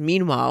gas.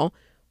 Meanwhile,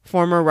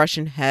 former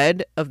Russian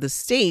head of the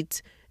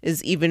state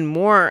is even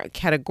more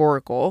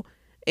categorical.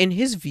 In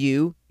his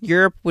view,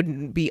 Europe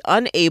would be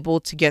unable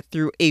to get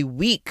through a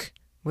week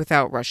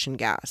without Russian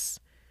gas.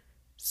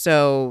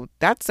 So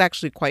that's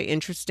actually quite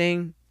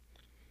interesting.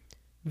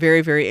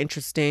 Very, very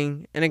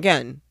interesting. And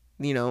again,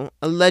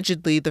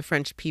 allegedly the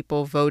French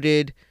people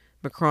voted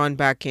Macron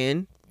back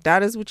in.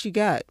 That is what you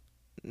get.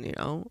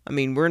 I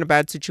mean, we're in a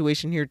bad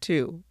situation here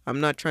too.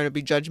 I'm not trying to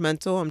be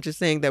judgmental. I'm just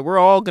saying that we're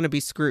all going to be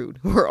screwed.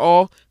 We're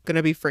all going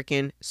to be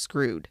freaking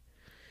screwed.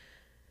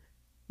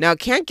 Now, it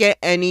can't get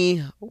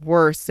any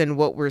worse than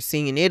what we're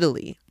seeing in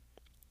Italy.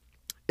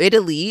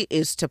 Italy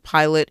is to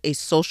pilot a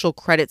social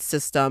credit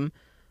system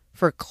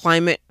for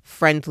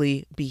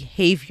climate-friendly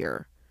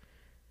behavior.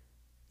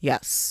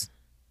 Yes.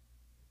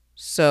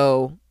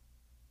 So,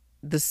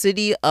 the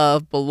city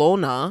of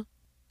Bologna,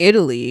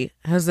 Italy,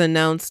 has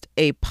announced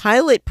a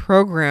pilot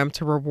program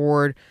to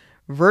reward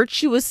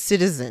virtuous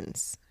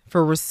citizens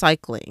for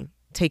recycling,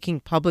 taking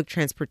public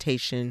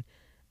transportation,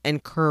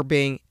 and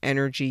curbing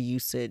energy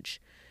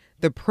usage.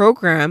 The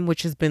program,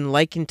 which has been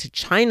likened to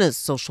China's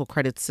social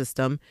credit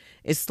system,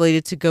 is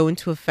slated to go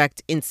into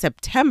effect in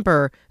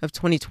September of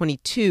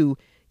 2022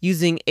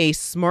 using a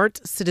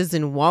smart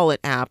citizen wallet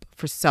app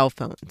for cell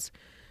phones.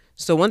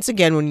 So once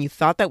again, when you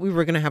thought that we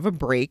were going to have a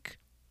break,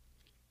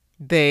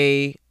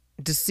 they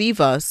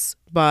deceive us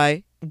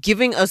by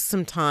giving us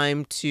some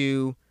time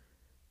to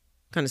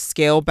kind of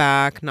scale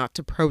back, not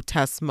to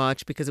protest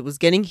much because it was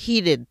getting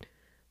heated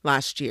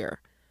last year.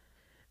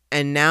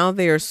 And now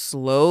they are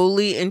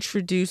slowly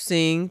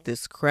introducing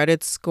this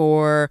credit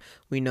score.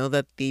 We know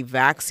that the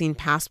vaccine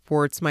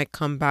passports might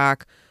come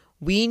back.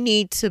 We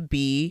need to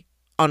be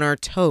on our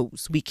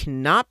toes. We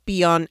cannot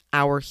be on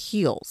our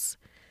heels.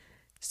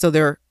 So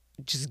they're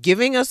just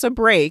giving us a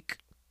break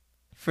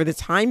for the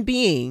time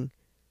being.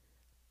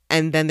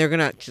 And then they're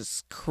going to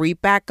just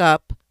creep back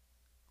up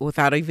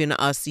without even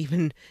us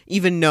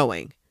even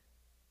knowing.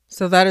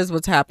 So that is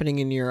what's happening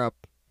in Europe.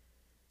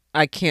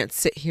 I can't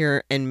sit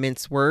here and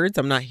mince words.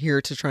 I'm not here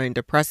to try and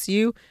depress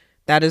you.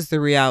 That is the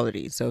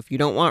reality. So if you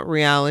don't want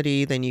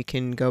reality, then you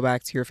can go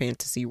back to your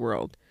fantasy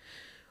world.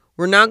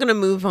 We're now going to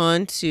move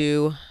on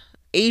to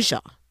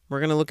Asia. We're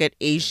going to look at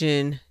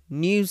Asian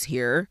news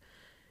here,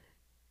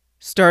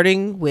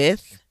 starting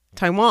with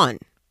Taiwan.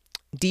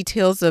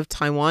 Details of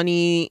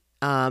Taiwanese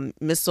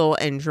missile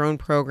and drone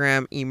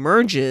program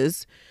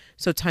emerges.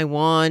 So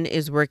Taiwan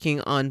is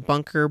working on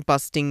bunker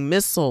busting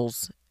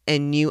missiles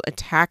and new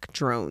attack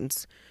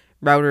drones.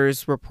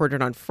 Reuters reported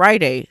on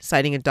Friday,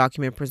 citing a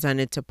document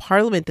presented to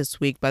Parliament this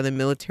week by the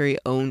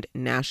military-owned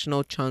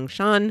National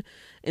Changshan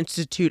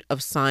Institute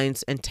of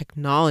Science and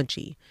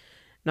Technology.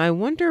 Now, I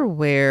wonder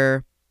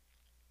where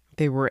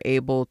they were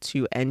able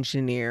to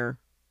engineer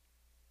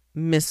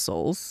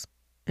missiles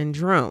and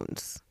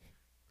drones.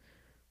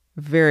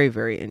 Very,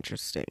 very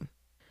interesting.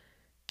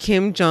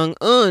 Kim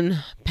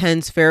Jong-un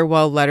pens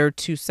farewell letter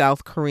to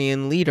South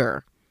Korean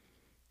leader.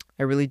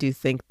 I really do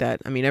think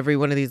that, every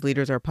one of these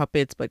leaders are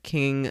puppets, but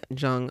Kim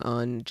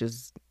Jong-un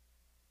just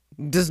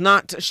does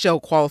not show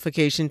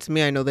qualification to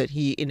me. I know that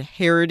he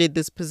inherited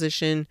this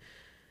position.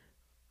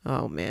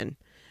 Oh, man.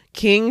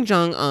 Kim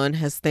Jong-un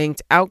has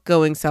thanked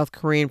outgoing South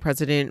Korean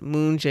President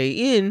Moon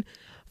Jae-in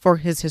for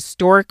his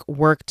historic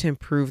work to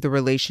improve the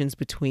relations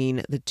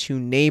between the two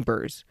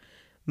neighbors.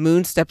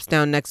 Moon steps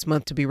down next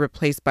month to be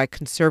replaced by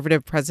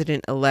conservative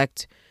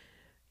president-elect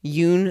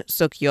Yoon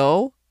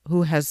Suk-yeol,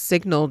 who has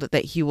signaled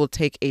that he will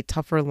take a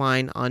tougher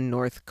line on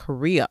North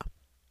Korea.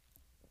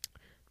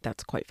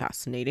 That's quite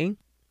fascinating.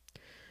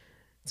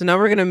 So now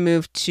we're going to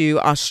move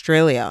to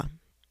Australia.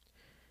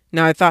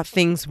 Now, I thought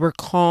things were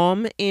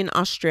calm in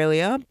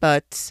Australia,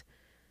 but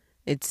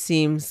it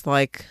seems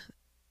like,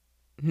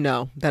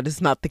 no, that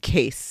is not the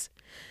case.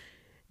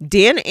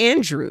 Dan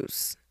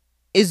Andrews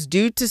is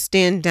due to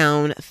stand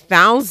down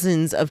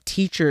thousands of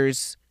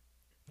teachers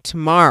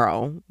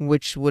tomorrow,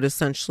 which would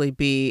essentially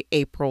be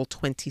April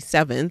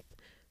 27th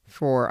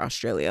for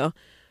Australia,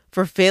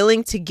 for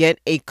failing to get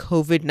a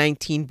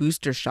COVID-19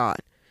 booster shot.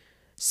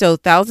 So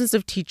thousands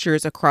of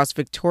teachers across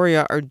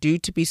Victoria are due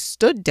to be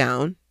stood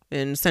down,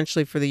 and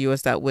essentially for the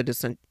US that would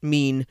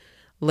mean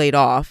laid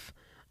off,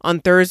 on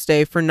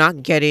Thursday for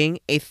not getting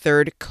a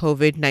third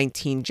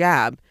COVID-19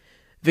 jab.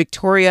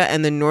 Victoria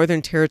and the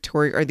Northern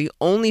Territory are the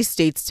only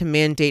states to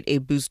mandate a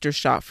booster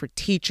shot for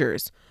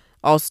teachers.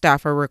 All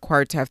staff are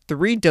required to have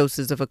 3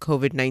 doses of a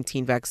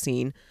COVID-19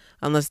 vaccine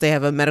unless they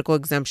have a medical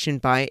exemption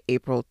by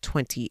April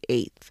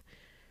 28th.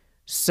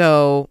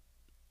 So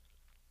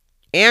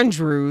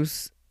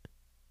Andrews,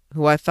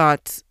 who I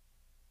thought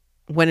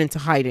went into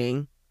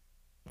hiding,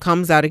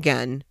 comes out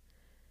again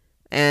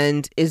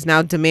and is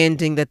now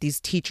demanding that these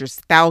teachers,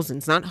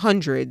 thousands, not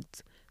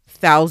hundreds,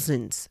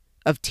 thousands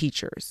of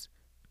teachers,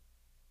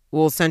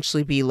 will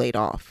essentially be laid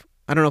off.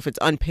 I don't know if it's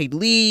unpaid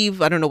leave.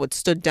 I don't know what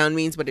stood down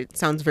means, but it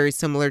sounds very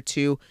similar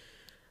to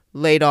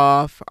laid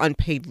off,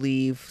 unpaid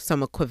leave,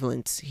 some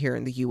equivalents here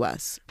in the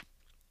U.S.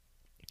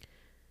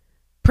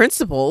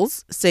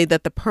 Principals say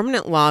that the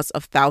permanent loss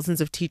of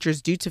thousands of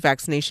teachers due to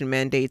vaccination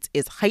mandates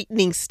is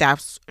heightening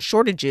staff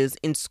shortages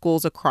in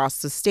schools across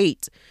the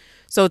state.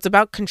 So it's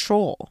about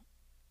control.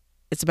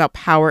 It's about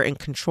power and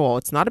control.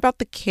 It's not about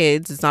the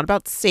kids. It's not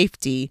about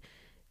safety.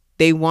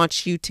 They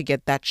want you to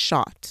get that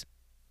shot.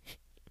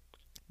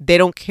 They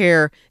don't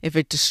care if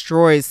it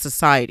destroys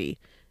society.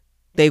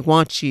 They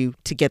want you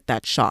to get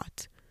that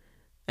shot.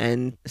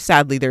 And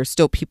sadly, there are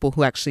still people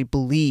who actually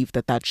believe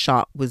that that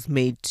shot was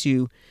made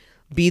to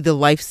be the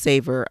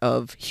lifesaver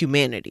of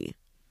humanity.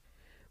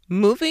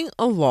 Moving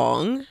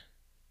along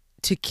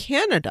to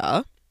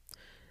Canada,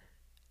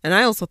 and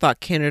I also thought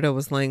Canada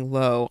was laying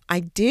low.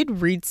 I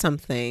did read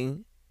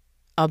something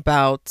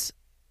about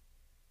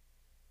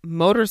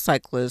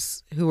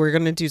motorcyclists who were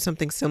going to do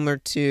something similar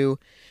to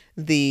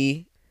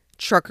the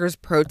truckers'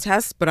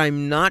 protest, but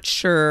I'm not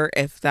sure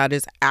if that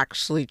is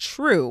actually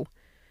true.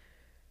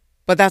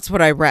 But that's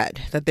what I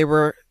read, that they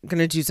were going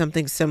to do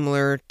something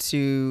similar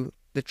to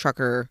the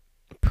trucker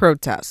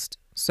protest.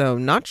 So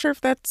not sure if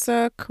that's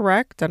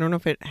correct. I don't know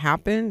if it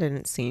happened. I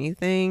didn't see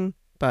anything,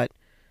 but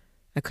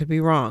I could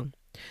be wrong.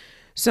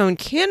 So in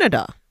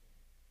Canada,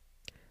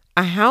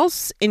 a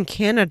house in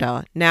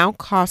Canada now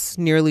costs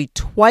nearly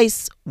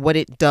twice what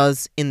it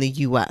does in the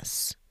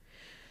US.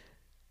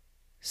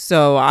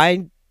 So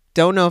I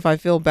don't know if I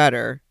feel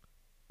better,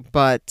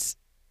 but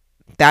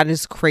that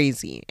is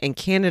crazy. And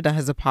Canada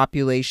has a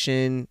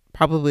population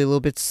probably a little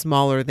bit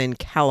smaller than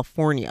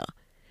California.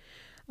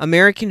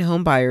 American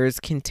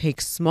homebuyers can take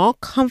small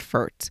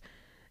comfort.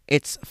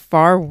 It's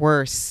far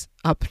worse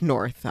up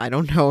north. I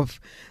don't know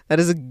if that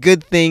is a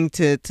good thing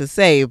to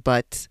say,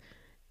 but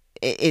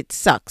it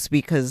sucks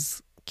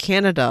because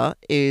Canada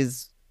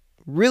is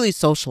really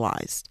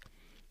socialized.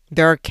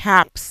 There are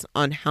caps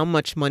on how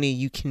much money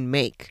you can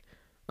make,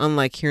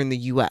 unlike here in the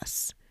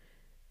US.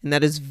 And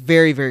that is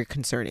very, very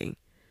concerning,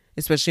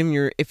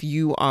 especially if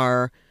you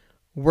are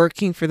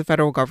working for the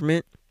federal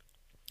government.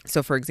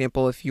 So, for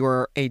example, if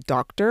you're a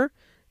doctor,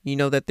 you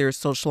know that there's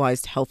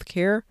socialized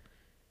healthcare.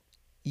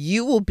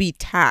 You will be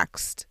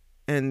taxed,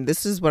 and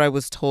this is what I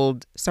was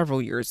told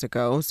several years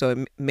ago, so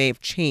it may have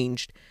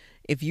changed.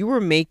 If you were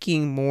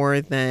making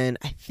more than,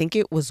 I think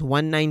it was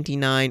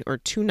 $199 or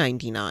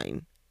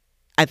 $299,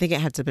 I think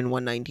it had to have been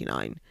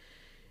 $199,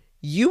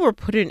 you were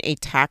put in a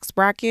tax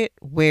bracket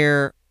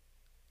where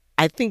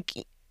I think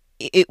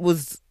it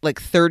was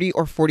like 30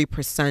 or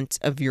 40%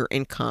 of your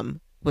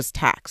income was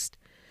taxed.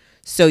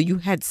 So you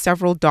had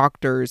several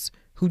doctors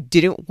who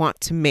didn't want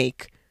to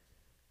make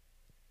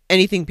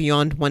anything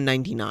beyond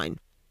 199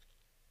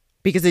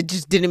 because it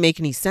just didn't make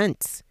any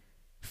sense.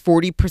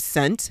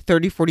 40%,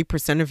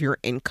 40% of your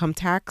income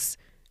tax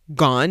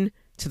gone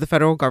to the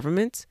federal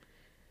government.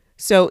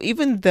 So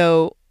even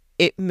though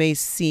it may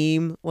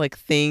seem like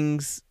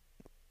things,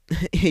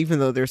 even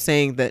though they're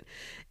saying that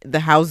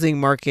the housing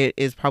market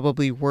is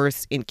probably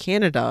worse in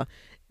Canada,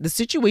 the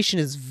situation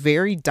is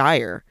very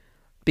dire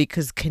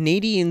because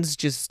Canadians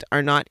just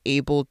are not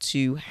able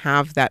to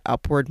have that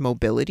upward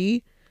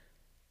mobility.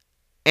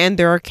 And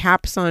there are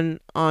caps on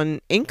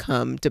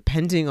income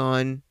depending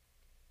on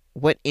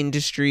what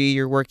industry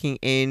you're working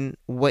in,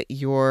 what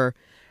your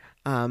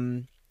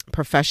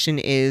profession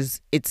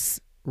is. It's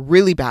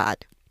really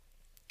bad.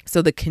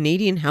 So the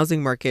Canadian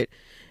housing market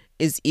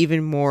is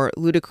even more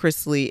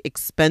ludicrously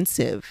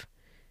expensive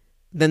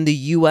than the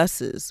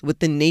US's, with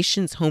the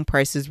nation's home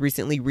prices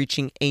recently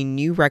reaching a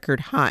new record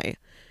high,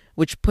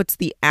 which puts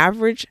the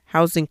average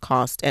housing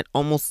cost at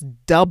almost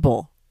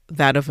double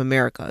that of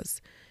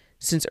America's.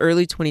 Since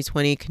early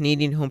 2020,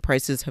 Canadian home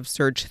prices have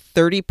surged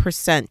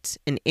 30%,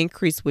 an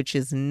increase which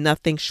is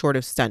nothing short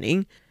of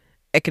stunning.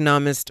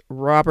 Economist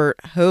Robert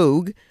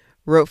Hogue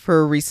wrote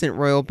for a recent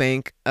Royal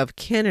Bank of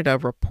Canada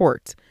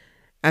report.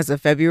 As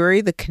of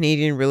February, the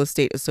Canadian Real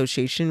Estate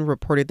Association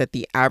reported that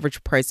the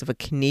average price of a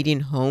Canadian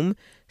home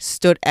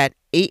stood at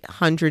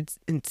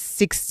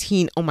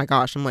 816. Oh my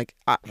gosh, I'm like,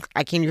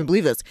 I can't even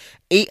believe this.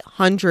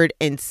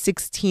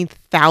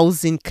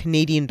 816,000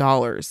 Canadian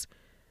dollars.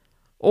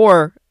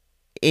 Or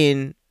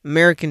in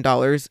American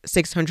dollars,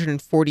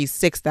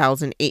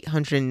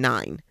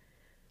 646,809.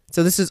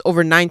 So this is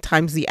over 9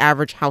 times the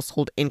average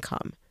household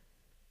income.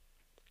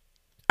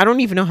 I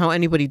don't even know how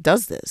anybody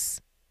does this.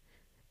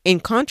 In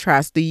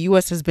contrast, the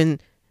U.S.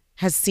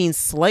 has seen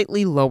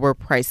slightly lower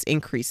price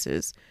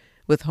increases,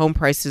 with home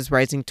prices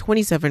rising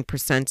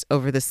 27%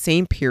 over the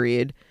same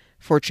period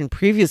Fortune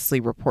previously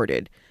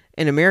reported.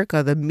 In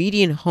America, the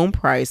median home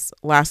price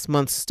last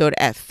month stood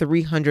at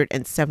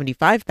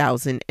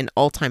 $375,000, an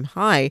all-time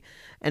high,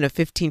 and a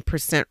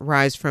 15%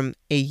 rise from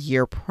a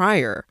year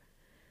prior.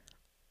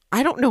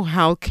 I don't know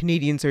how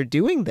Canadians are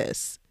doing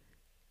this.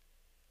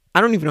 I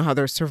don't even know how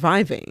they're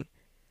surviving.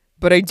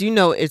 But I do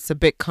know it's a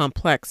bit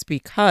complex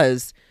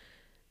because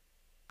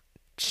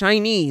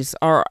Chinese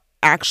are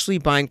actually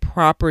buying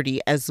property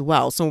as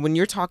well. So when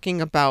you're talking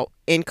about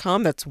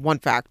income, that's one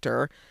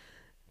factor.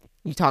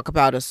 You talk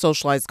about a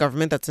socialized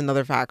government, that's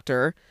another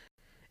factor.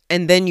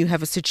 And then you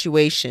have a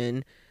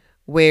situation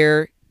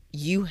where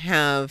you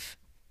have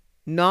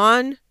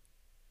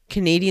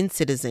non-Canadian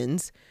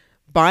citizens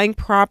buying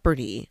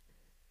property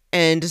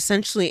and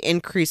essentially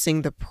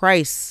increasing the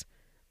price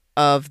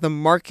of the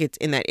market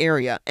in that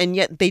area, and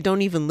yet they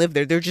don't even live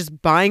there. They're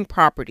just buying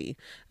property.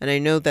 And I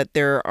know that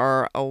there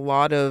are a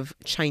lot of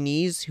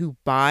Chinese who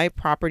buy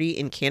property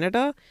in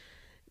Canada.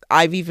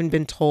 I've even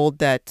been told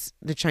that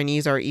the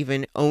Chinese are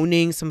even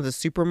owning some of the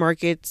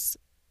supermarkets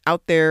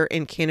out there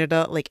in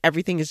Canada. Like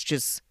everything is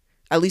just,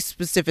 at least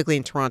specifically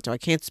in Toronto. I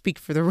can't speak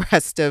for the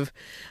rest of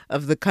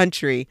the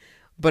country,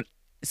 but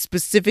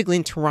specifically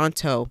in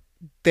Toronto,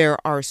 there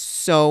are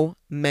so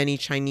many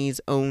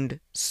Chinese owned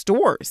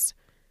stores.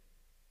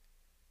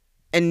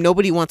 And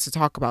nobody wants to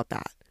talk about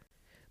that.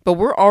 But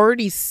we're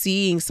already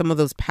seeing some of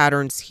those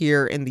patterns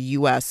here in the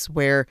US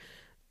where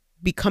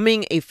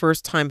becoming a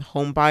first-time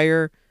home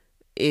buyer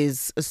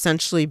is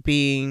essentially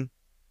being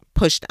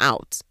pushed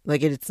out.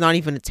 Like it's not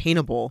even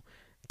attainable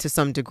to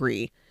some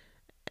degree.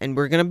 And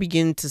we're going to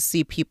begin to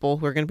see people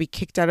who are going to be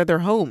kicked out of their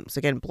homes.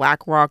 Again,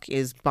 BlackRock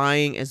is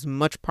buying as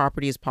much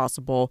property as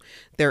possible.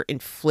 They're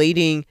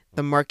inflating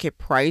the market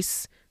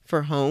price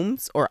for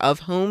homes or of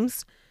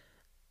homes.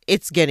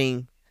 It's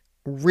getting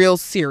real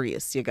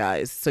serious, you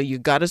guys. So you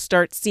got to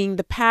start seeing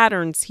the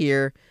patterns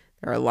here.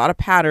 There are a lot of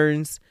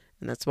patterns,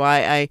 and that's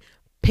why I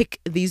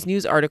pick these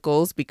news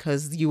articles,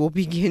 because you will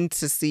begin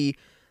to see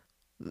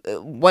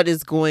what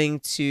is going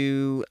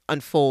to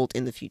unfold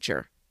in the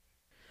future.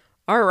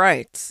 All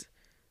right.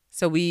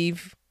 So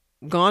we've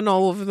gone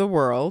all over the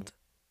world,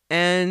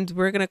 and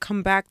we're going to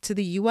come back to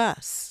the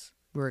US.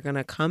 We're going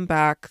to come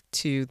back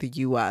to the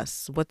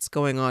US. What's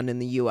going on in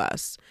the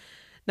US?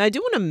 Now, I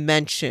do want to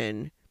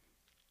mention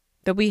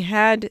that we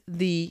had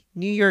the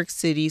New York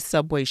City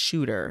subway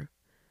shooter.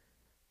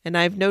 And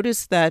I've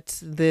noticed that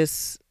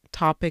this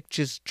topic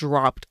just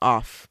dropped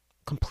off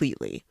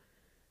completely.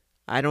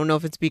 I don't know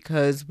if it's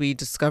because we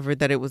discovered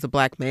that it was a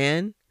black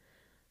man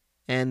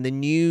and the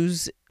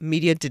news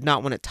media did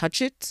not want to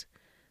touch it.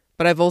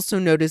 But I've also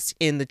noticed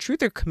in the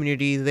truther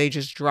community, they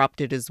just dropped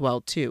it as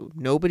well, too.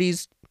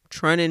 Nobody's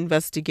trying to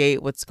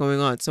investigate what's going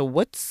on. So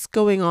what's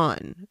going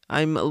on?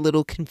 I'm a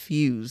little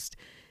confused.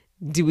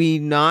 Do we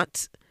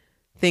not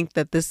think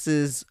that this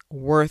is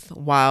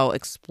worthwhile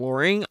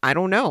exploring? I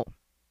don't know.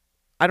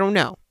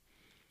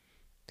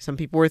 Some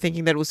people were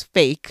thinking that it was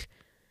fake,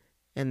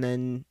 and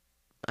then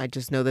I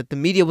just know that the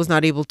media was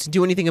not able to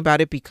do anything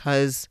about it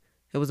because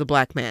it was a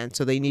black man.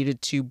 So they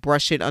needed to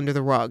brush it under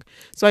the rug.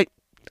 So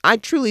I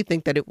truly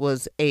think that it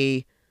was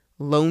a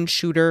lone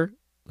shooter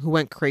who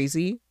went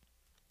crazy.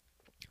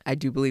 I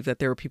do believe that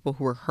there were people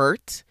who were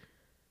hurt,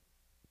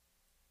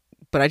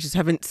 but I just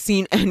haven't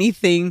seen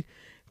anything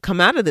come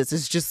out of this.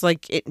 It's just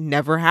like it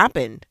never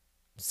happened.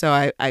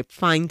 So I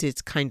find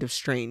it kind of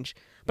strange.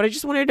 But I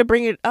just wanted to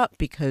bring it up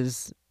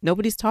because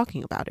nobody's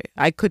talking about it.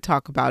 I could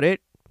talk about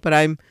it, but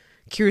I'm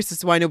curious as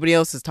to why nobody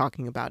else is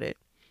talking about it.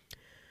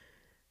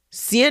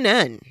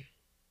 CNN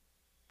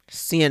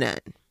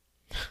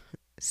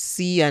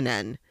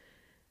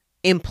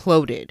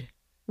imploded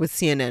with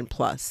CNN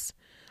Plus.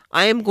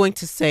 I am going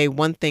to say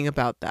one thing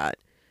about that.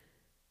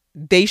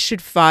 They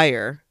should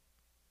fire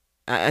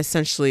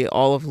essentially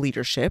all of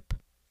leadership,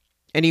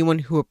 anyone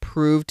who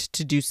approved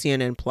to do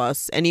CNN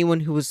Plus,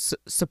 anyone who was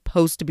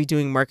supposed to be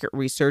doing market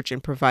research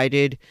and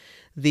provided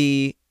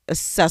the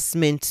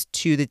assessment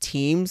to the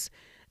teams,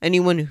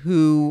 anyone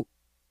who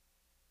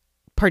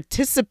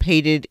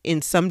participated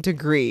in some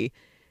degree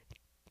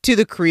to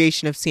the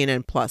creation of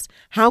CNN Plus.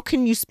 How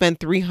can you spend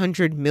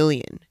 $300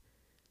 million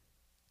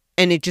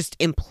and it just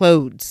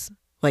implodes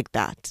like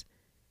that?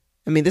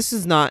 I mean, this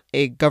is not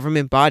a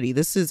government body.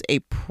 This is a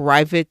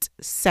private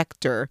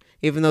sector.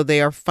 Even though they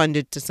are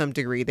funded to some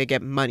degree, they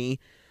get money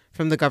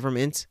from the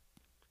government.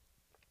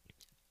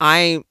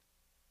 I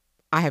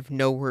have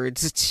no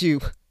words to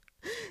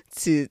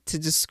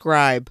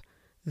describe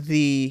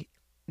the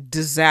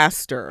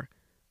disaster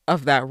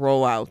of that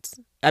rollout.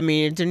 I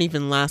mean, it didn't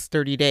even last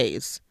 30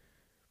 days.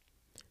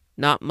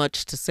 Not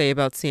much to say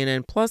about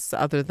CNN Plus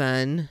other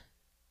than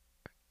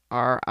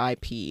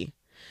RIP.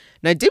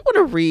 And I did want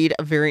to read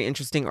a very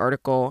interesting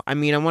article. I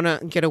mean, I want to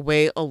get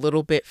away a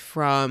little bit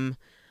from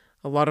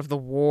a lot of the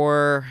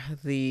war,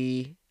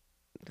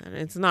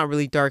 it's not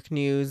really dark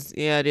news.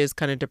 Yeah, it is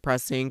kind of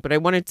depressing, but I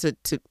wanted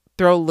to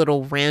throw a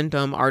little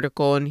random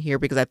article in here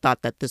because I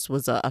thought that this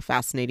was a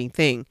fascinating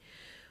thing.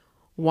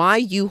 Why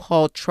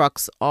U-Haul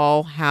trucks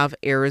all have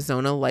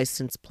Arizona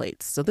license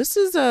plates. So this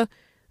was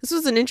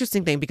an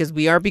interesting thing because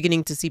we are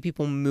beginning to see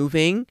people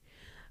moving.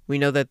 We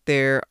know that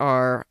there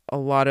are a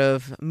lot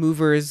of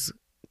movers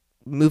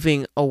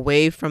moving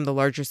away from the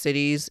larger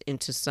cities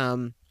into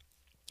some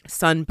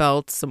sun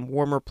belts, some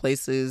warmer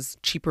places,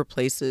 cheaper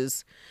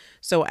places.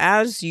 So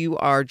as you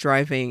are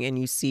driving and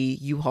you see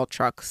U-Haul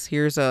trucks,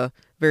 here's a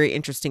very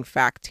interesting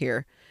fact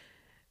here.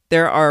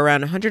 There are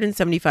around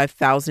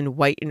 175,000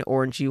 white and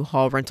orange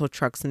U-Haul rental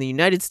trucks in the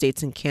United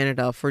States and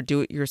Canada for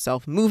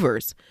do-it-yourself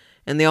movers,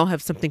 and they all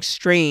have something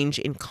strange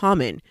in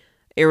common: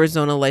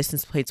 Arizona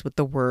license plates with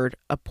the word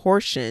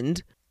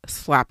apportioned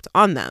slapped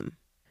on them.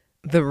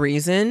 The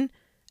reason?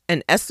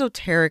 An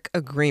esoteric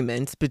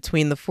agreement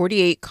between the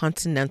 48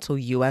 continental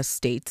U.S.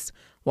 states,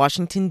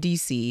 Washington,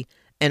 D.C.,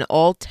 and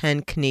all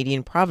 10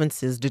 Canadian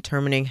provinces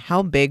determining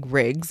how big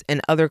rigs and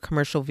other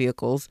commercial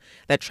vehicles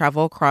that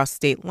travel across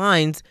state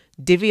lines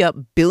divvy up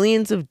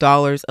billions of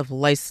dollars of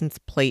license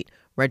plate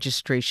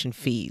registration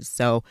fees.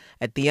 So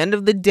at the end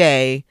of the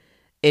day,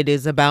 it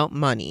is about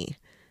money.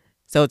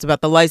 So it's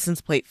about the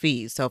license plate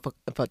fees. So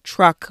if a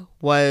truck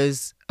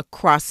was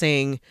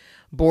crossing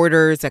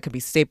borders, that could be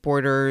state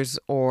borders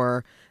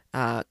or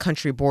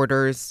country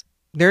borders,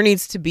 there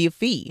needs to be a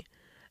fee.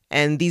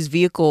 And these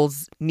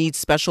vehicles need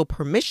special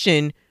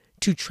permission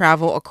to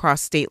travel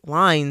across state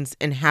lines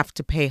and have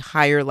to pay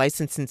higher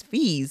license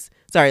fees,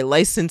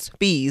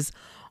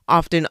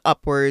 often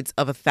upwards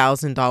of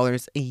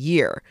 $1,000 a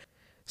year.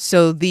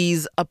 So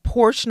these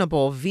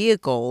apportionable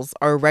vehicles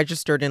are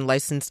registered and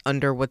licensed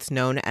under what's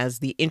known as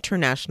the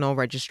International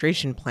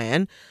Registration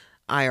Plan,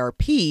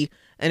 IRP,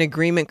 an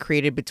agreement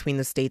created between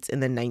the states in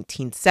the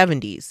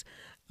 1970s.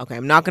 Okay,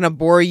 I'm not going to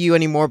bore you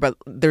anymore, but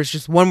there's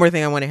just one more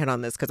thing I want to hit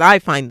on this because I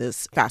find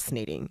this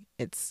fascinating.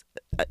 It's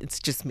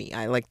just me.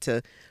 I like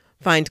to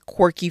find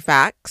quirky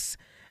facts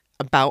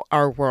about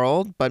our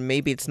world, but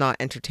maybe it's not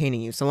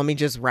entertaining you. So let me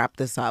just wrap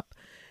this up.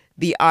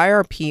 The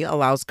IRP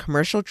allows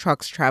commercial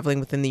trucks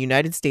traveling within the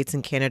United States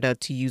and Canada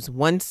to use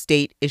one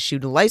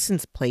state-issued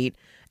license plate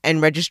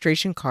and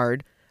registration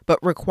card, but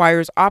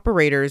requires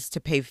operators to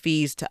pay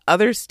fees to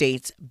other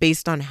states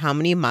based on how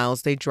many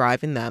miles they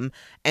drive in them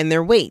and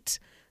their weight.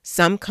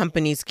 Some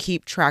companies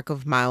keep track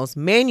of miles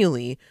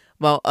manually,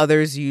 while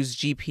others use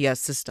GPS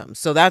systems.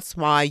 So that's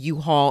why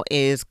U-Haul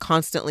is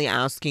constantly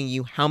asking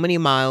you, how many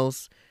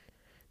miles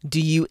do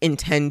you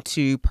intend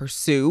to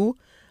pursue?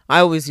 I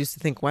always used to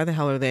think, why the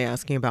hell are they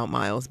asking about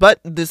miles? But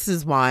this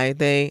is why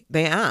they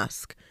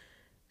ask.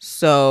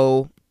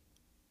 So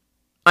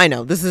I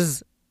know this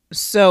is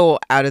so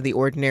out of the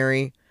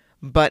ordinary,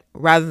 but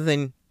rather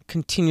than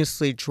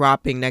continuously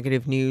dropping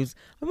negative news,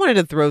 I wanted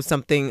to throw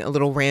something a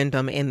little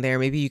random in there.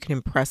 Maybe you can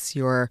impress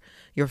your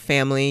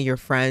family, your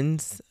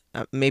friends.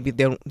 Maybe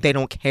they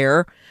don't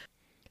care,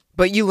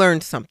 but you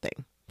learned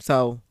something.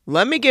 So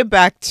let me get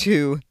back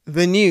to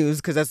the news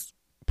because that's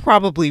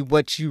probably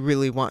what you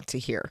really want to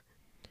hear.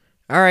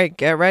 All right,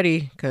 get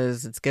ready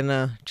because it's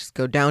gonna just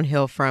go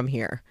downhill from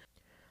here.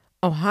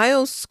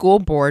 Ohio school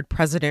board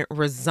president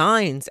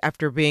resigns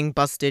after being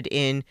busted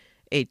in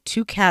a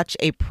to catch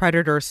a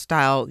predator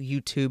style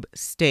YouTube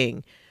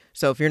sting.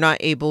 So if you're not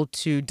able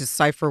to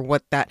decipher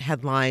what that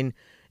headline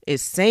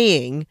is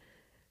saying,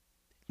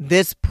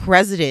 this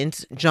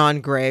president,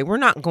 John Gray, we're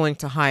not going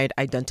to hide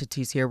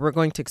identities here. We're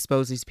going to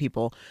expose these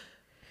people.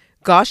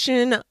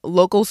 Goshen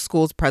local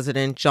schools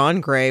president John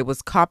Gray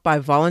was caught by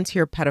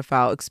volunteer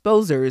pedophile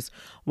exposers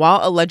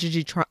while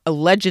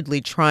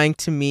allegedly trying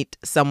to meet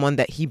someone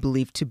that he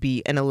believed to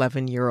be an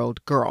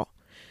 11-year-old girl.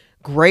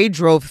 Gray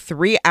drove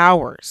 3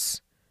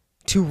 hours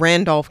to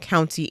Randolph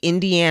County,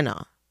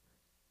 Indiana.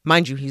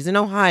 Mind you, he's in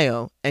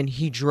Ohio, and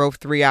he drove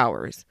 3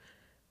 hours,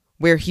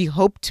 where he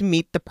hoped to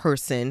meet the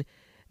person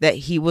that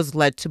he was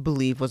led to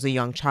believe was a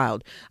young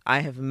child. I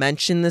have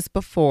mentioned this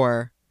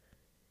before.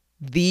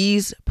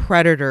 These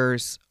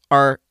predators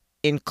are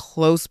in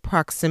close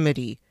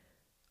proximity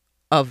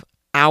of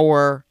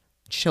our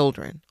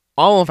children,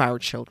 all of our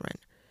children.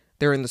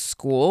 They're in the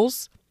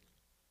schools,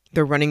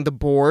 they're running the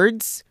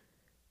boards,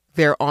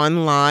 they're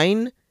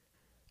online.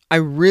 I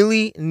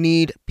really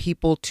need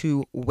people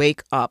to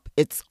wake up.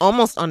 It's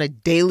almost on a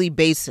daily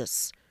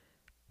basis.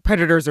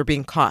 Predators are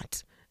being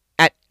caught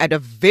at a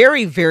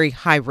very, very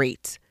high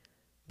rate.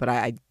 But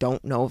I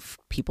don't know if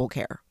people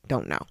care.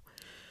 Don't know.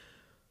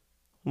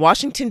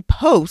 Washington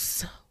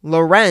Post's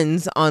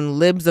Lorenz on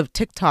libs of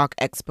TikTok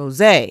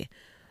expose.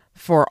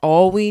 For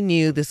all we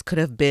knew, this could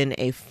have been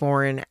a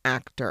foreign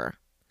actor.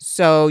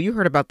 So you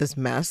heard about this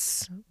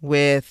mess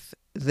with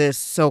this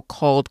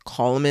so-called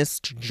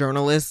columnist,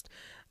 journalist.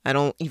 I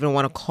don't even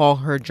want to call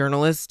her a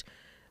journalist.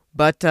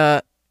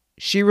 But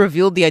she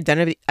revealed the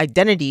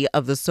identity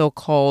of the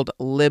so-called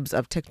libs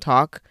of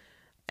TikTok.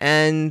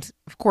 And,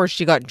 of course,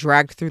 she got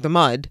dragged through the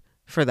mud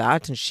for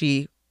that. And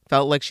she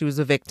felt like she was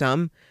a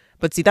victim.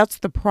 But see, that's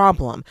the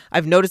problem.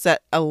 I've noticed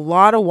that a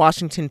lot of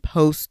Washington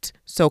Post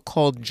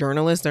so-called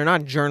journalists, they're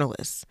not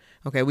journalists.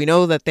 Okay, we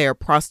know that they are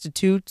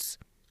prostitutes.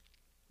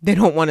 They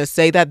don't want to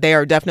say that they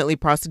are definitely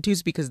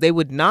prostitutes because they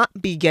would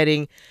not be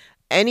getting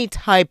any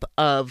type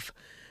of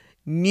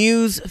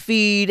news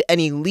feed,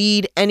 any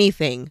lead,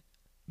 anything,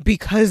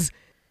 because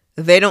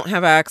they don't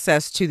have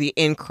access to the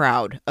in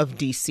crowd of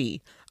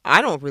DC.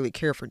 I don't really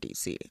care for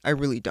DC. I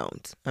really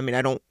don't. I mean,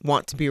 I don't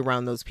want to be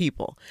around those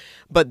people.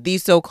 But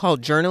these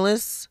so-called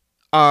journalists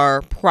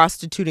are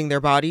prostituting their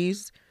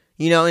bodies.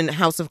 You know, in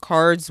House of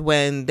Cards,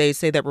 when they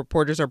say that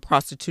reporters are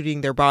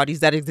prostituting their bodies,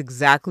 that is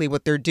exactly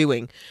what they're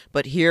doing.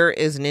 But here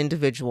is an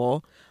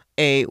individual,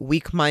 a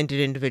weak-minded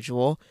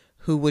individual,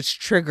 who was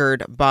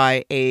triggered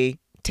by a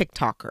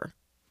TikToker.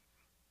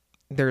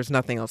 There's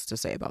nothing else to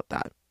say about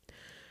that.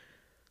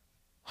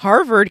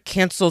 Harvard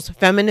cancels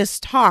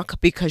feminist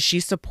talk because she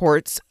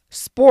supports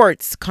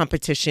sports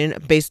competition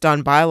based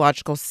on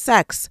biological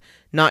sex,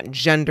 not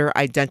gender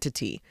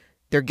identity.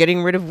 They're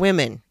getting rid of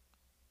women.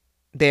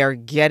 They are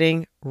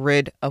getting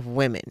rid of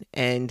women.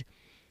 And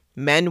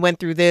men went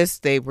through this.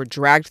 They were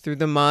dragged through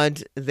the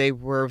mud. They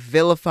were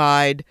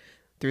vilified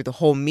through the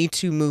whole Me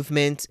Too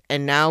movement.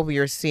 And now we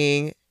are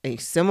seeing a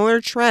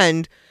similar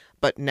trend,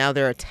 but now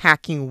they're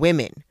attacking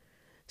women.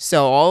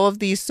 So all of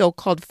these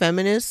so-called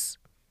feminists,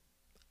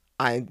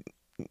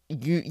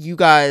 you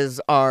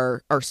guys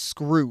are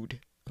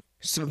screwed.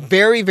 So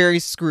very, very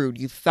screwed.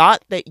 You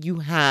thought that you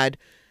had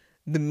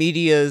the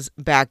media's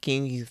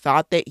backing. You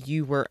thought that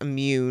you were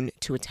immune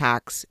to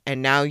attacks,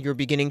 and now you're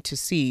beginning to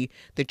see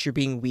that you're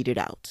being weeded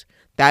out.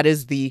 That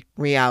is the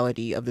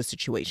reality of the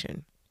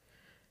situation.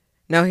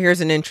 Now,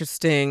 here's an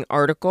interesting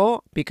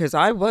article, because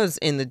I was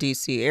in the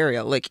DC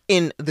area, like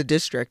in the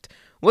district.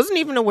 Wasn't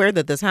even aware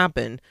that this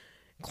happened.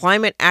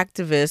 Climate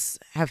activists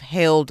have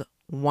hailed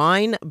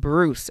Wayne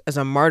Bruce as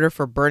a martyr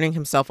for burning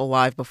himself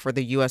alive before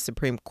the U.S.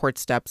 Supreme Court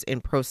steps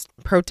in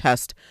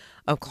protest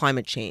of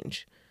climate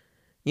change.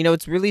 You know,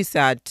 it's really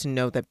sad to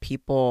know that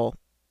people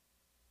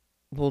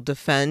will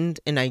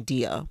defend an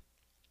idea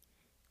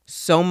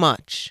so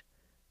much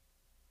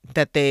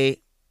that they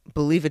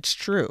believe it's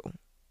true.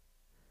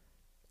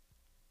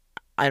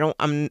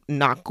 I'm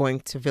not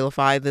going to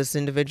vilify this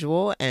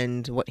individual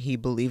and what he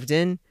believed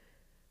in,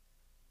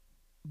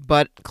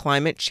 but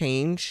climate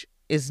change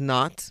is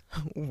not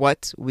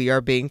what we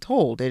are being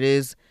told. It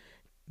is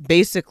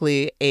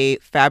basically a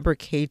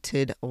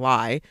fabricated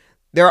lie.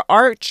 There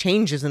are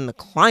changes in the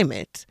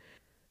climate,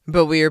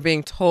 but we are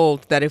being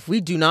told that if we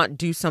do not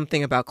do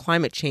something about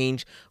climate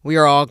change, we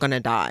are all going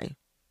to die.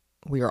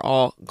 We are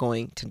all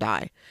going to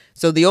die.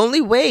 So the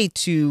only way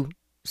to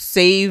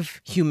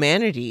save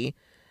humanity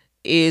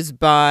is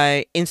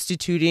by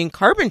instituting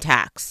carbon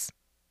tax.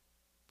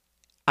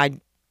 I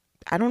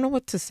don't know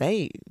what to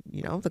say.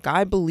 You know, the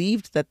guy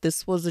believed that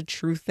this was a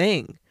true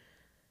thing.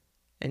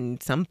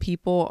 And some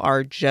people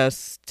are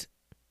just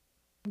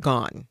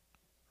gone,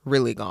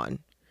 really gone.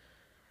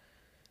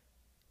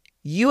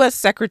 U.S.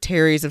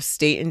 Secretaries of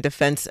State and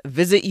Defense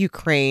visit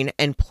Ukraine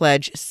and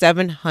pledge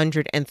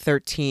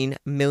 $713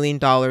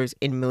 million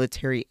in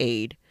military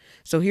aid.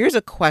 So here's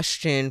a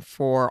question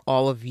for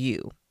all of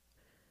you.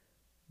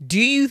 Do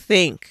you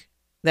think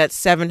that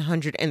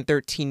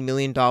 $713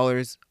 million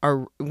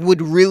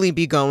would really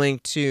be going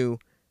to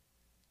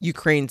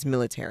Ukraine's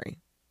military.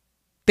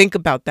 Think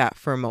about that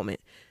for a moment.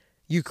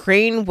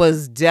 Ukraine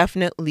was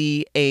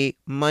definitely a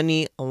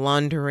money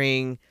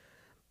laundering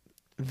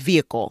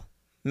vehicle,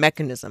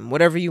 mechanism,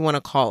 whatever you want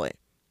to call it.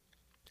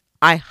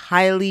 I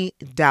highly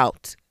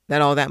doubt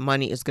that all that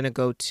money is going to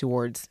go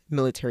towards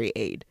military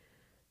aid.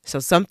 So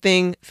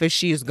something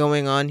fishy is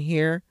going on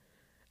here.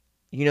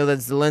 You know that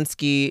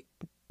Zelensky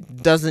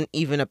doesn't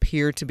even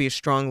appear to be a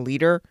strong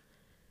leader.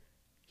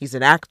 He's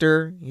an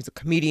actor. He's a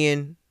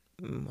comedian.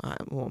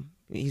 Well,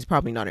 he's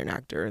probably not an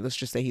actor. Let's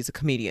just say he's a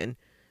comedian.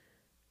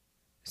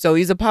 So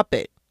he's a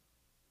puppet.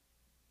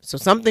 So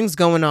something's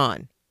going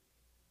on.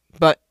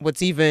 But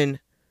what's even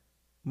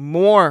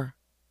more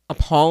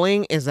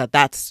appalling is that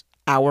that's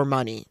our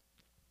money.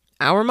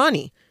 Our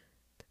money.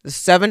 The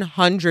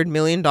 $700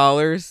 million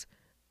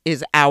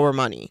is our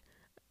money.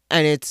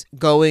 And it's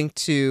going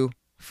to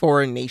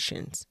foreign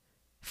nations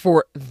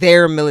for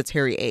their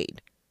military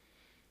aid.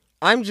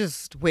 I'm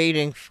just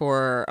waiting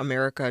for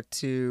America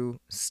to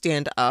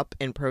stand up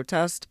and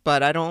protest,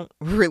 but I don't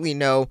really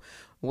know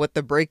what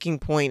the breaking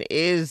point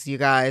is, you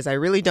guys. I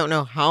really don't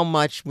know how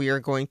much we are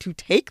going to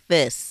take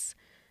this.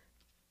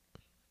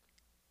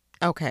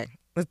 Okay,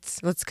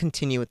 let's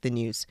continue with the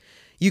news.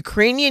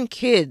 Ukrainian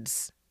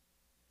kids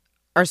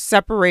are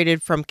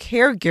separated from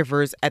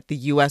caregivers at the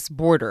U.S.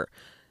 border.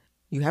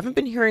 You haven't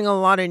been hearing a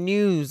lot of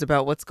news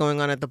about what's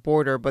going on at the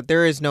border, but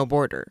there is no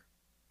border.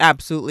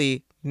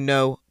 Absolutely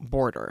no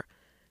border.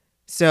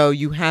 So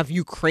you have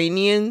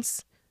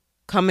Ukrainians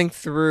coming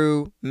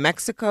through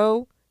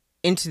Mexico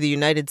into the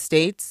United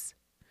States.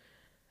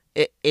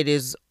 It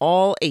is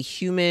all a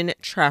human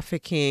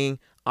trafficking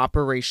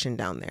operation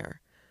down there.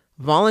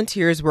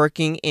 Volunteers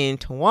working in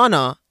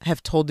Tijuana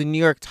have told the New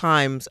York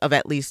Times of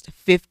at least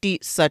 50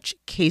 such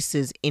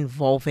cases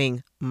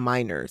involving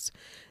minors.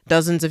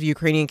 Dozens of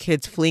Ukrainian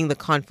kids fleeing the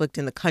conflict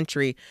in the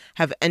country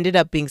have ended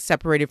up being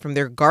separated from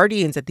their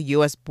guardians at the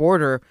U.S.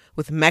 border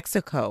with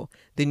Mexico,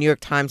 the New York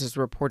Times has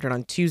reported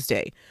on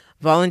Tuesday.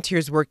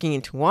 Volunteers working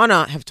in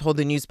Tijuana have told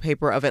the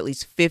newspaper of at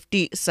least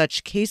 50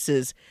 such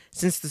cases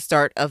since the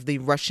start of the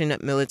Russian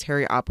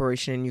military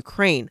operation in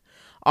Ukraine.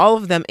 All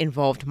of them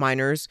involved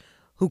minors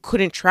who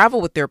couldn't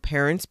travel with their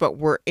parents but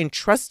were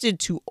entrusted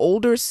to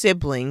older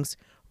siblings,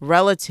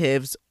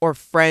 relatives, or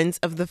friends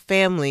of the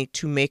family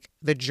to make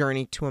the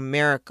journey to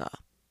America.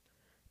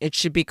 It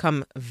should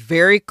become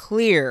very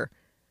clear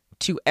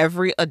to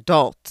every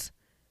adult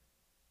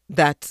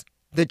that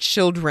the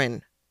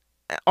children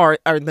are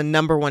the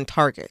number one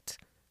target.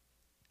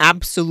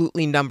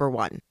 Absolutely number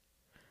one.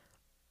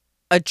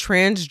 A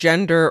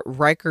transgender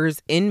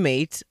Rikers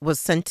inmate was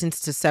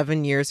sentenced to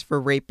 7 years for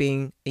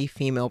raping a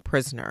female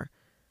prisoner.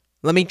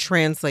 Let me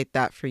translate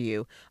that for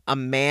you. A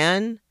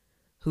man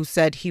who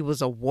said he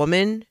was a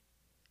woman,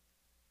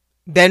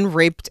 then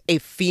raped a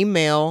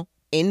female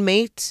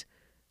inmate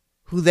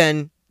who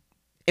then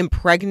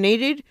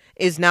impregnated,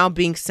 is now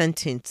being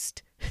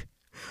sentenced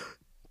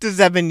to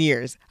 7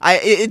 years. I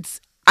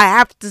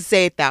have to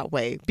say it that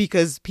way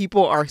because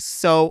people are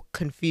so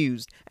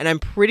confused. And I'm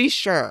pretty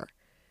sure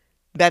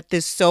that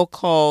this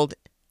so-called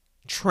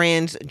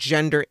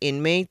transgender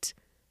inmate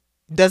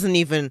isn't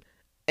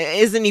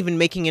even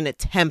making an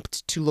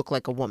attempt to look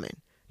like a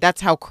woman.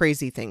 That's how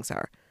crazy things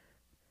are.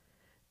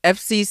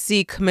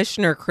 FCC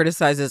commissioner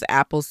criticizes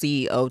Apple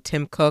CEO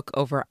Tim Cook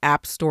over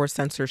App Store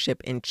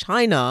censorship in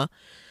China.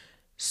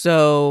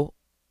 So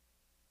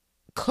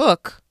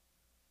Cook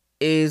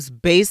is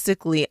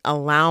basically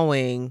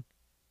allowing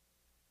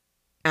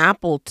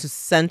Apple to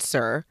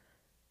censor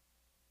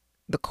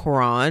the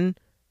Quran,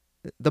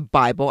 the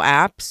Bible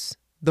apps,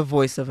 the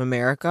Voice of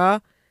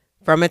America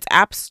from its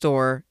App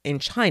Store in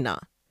China.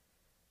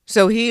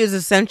 So he is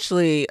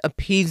essentially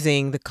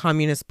appeasing the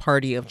Communist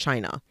Party of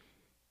China.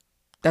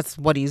 That's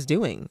what he's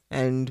doing.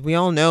 And we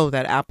all know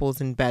that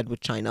Apple's in bed with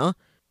China.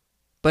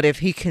 But if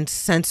he can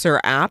censor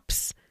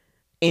apps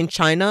in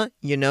China,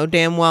 you know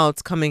damn well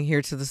it's coming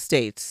here to the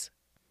States.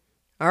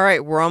 All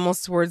right, we're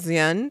almost towards the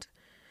end.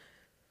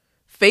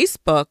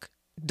 Facebook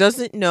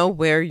doesn't know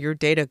where your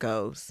data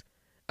goes,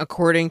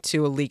 according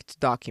to a leaked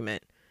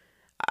document.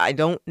 I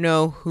don't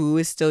know who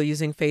is still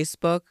using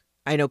Facebook.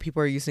 I know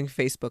people are using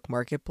Facebook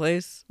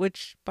Marketplace,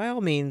 which by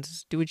all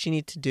means, do what you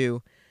need to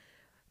do.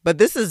 But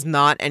this is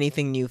not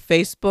anything new.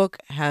 Facebook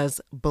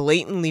has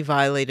blatantly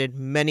violated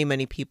many,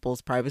 many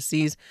people's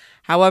privacies.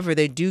 However,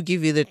 they do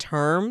give you the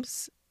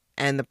terms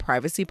and the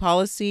privacy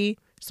policy.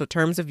 So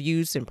terms of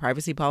use and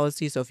privacy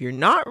policy. So if you're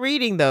not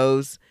reading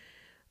those,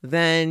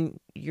 then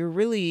you're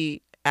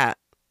really at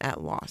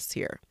loss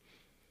here.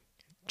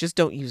 Just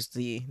don't use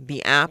the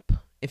app.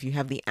 If you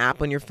have the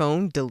app on your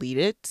phone, delete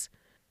it.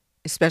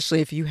 Especially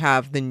if you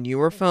have the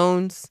newer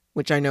phones,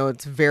 which I know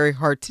it's very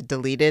hard to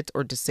delete it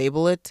or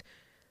disable it.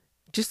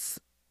 Just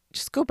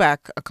go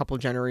back a couple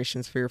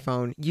generations for your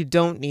phone. You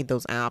don't need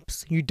those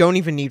apps. You don't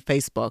even need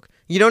Facebook.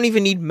 You don't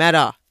even need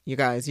Meta, you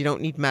guys. You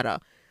don't need Meta.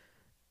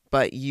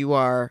 But you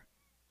are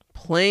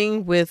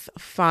playing with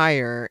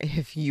fire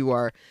if you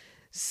are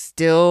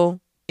still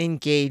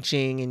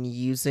engaging and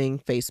using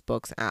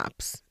Facebook's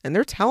apps. And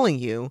they're telling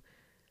you,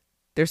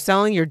 they're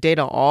selling your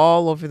data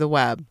all over the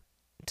web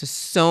to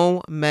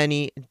so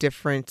many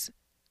different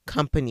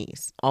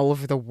companies all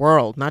over the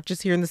world, not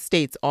just here in the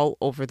States, all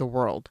over the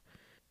world.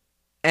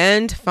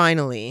 And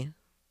finally,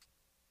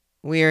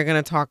 we are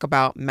going to talk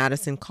about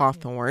Madison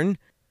Cawthorn.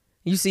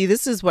 You see,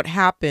 this is what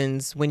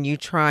happens when you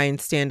try and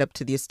stand up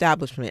to the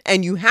establishment.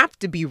 And you have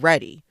to be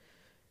ready.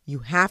 You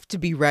have to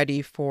be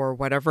ready for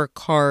whatever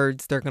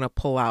cards they're going to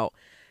pull out.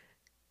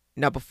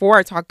 Now, before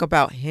I talk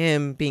about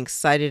him being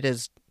cited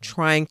as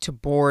trying to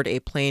board a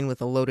plane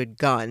with a loaded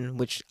gun,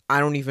 which I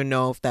don't even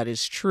know if that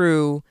is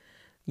true,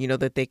 you know,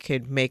 that they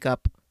could make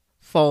up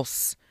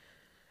false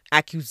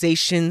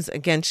accusations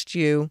against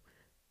you.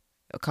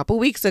 A couple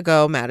weeks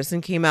ago,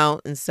 Madison came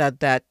out and said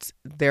that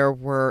there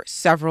were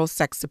several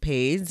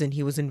sexapades and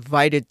he was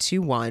invited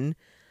to one.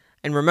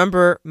 And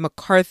remember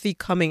McCarthy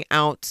coming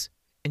out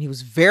and he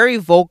was very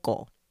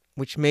vocal,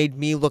 which made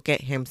me look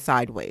at him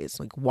sideways.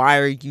 Like, why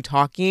are you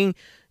talking?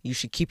 You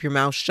should keep your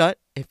mouth shut.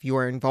 If you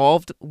are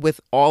involved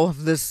with all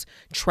of this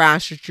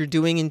trash that you're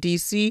doing in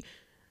DC,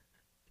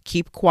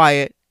 keep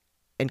quiet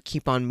and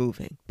keep on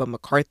moving. But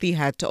McCarthy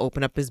had to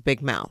open up his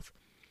big mouth.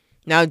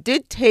 Now, it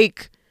did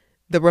take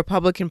the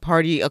Republican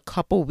Party a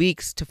couple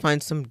weeks to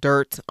find some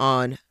dirt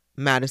on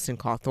Madison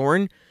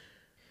Cawthorn,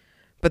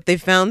 but they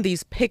found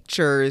these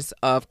pictures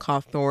of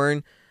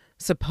Cawthorn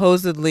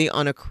supposedly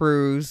on a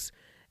cruise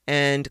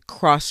and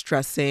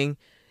cross-dressing.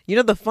 You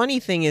know, the funny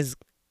thing is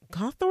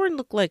Cawthorn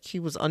looked like he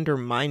was under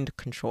mind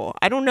control.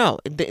 I don't know.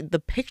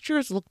 The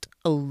pictures looked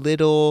a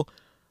little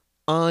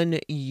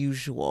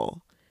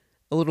unusual,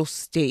 a little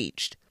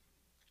staged.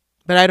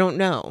 But I don't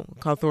know.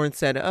 Cawthorn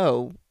said,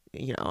 oh,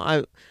 you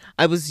know,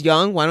 I was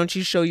young. Why don't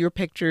you show your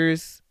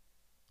pictures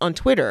on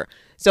Twitter?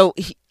 So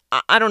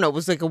I don't know. It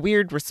was like a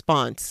weird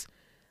response,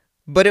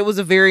 but it was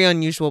a very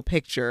unusual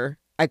picture.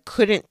 I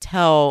couldn't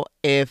tell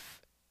if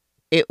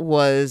it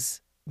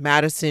was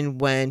Madison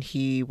when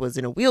he was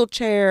in a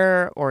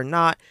wheelchair or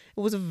not. It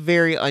was a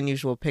very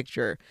unusual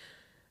picture.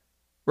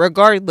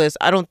 Regardless,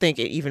 I don't think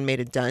it even made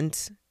a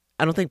dent.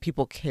 I don't think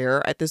people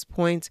care at this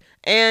point.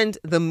 And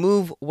the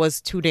move was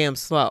too damn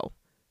slow.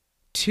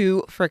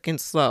 Too freaking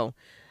slow.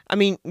 I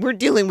mean, we're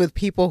dealing with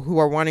people who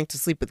are wanting to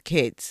sleep with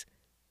kids.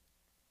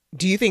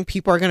 Do you think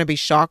people are going to be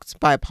shocked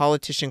by a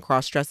politician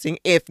cross-dressing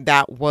if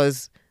that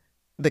was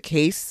the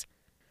case?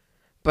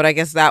 But I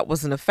guess that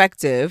wasn't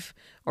effective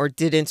or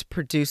didn't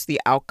produce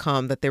the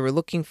outcome that they were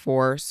looking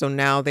for. So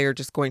now they're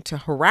just going to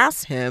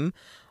harass him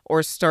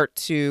or start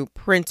to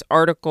print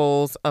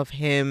articles of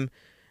him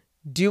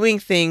doing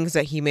things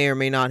that he may or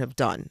may not have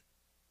done.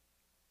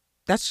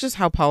 That's just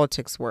how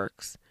politics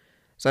works.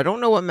 So I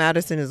don't know what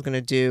Madison is going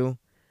to do.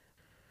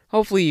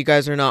 Hopefully you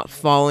guys are not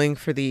falling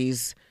for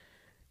these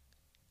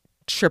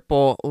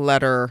triple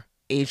letter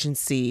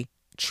agency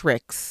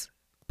tricks,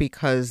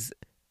 because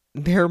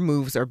their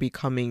moves are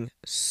becoming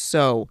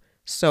so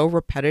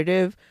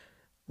repetitive,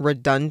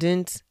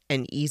 redundant,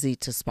 and easy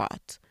to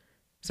spot.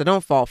 So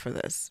don't fall for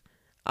this.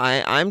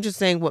 I'm just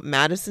saying what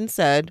Madison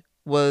said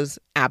was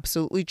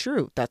absolutely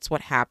true. That's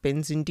what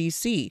happens in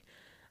DC.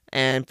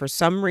 And for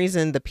some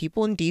reason, the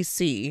people in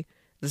DC,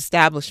 the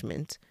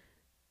establishment,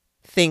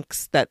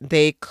 thinks that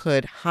they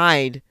could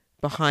hide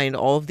behind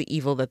all of the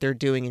evil that they're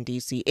doing in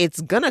DC. It's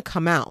gonna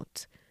come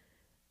out.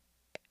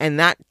 And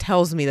that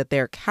tells me that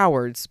they're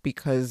cowards,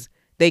 because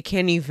they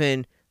can't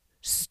even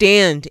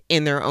stand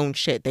in their own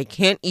shit. They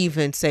can't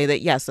even say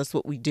that, yes, that's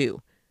what we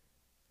do.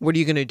 What are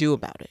you going to do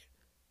about it?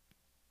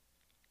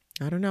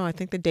 I don't know. I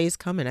think the day's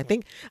coming. I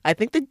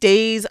think the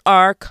days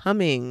are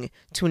coming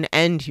to an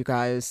end, you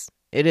guys.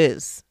 It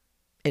is.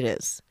 It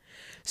is.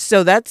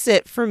 So that's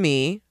it for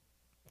me.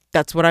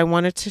 That's what I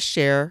wanted to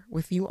share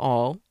with you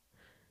all.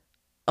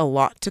 A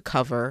lot to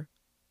cover.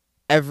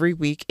 Every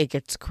week it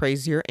gets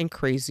crazier and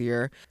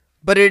crazier.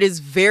 But it is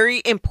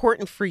very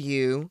important for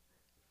you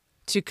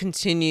to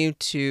continue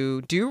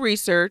to do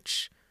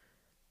research,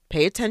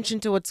 pay attention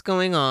to what's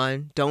going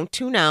on. Don't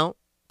tune out,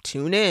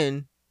 tune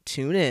in,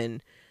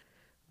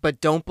 but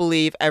don't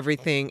believe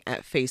everything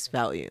at face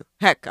value.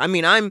 Heck, I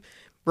mean, I'm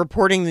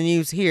reporting the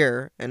news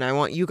here, and I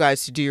want you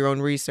guys to do your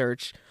own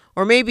research.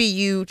 Or maybe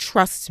you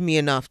trust me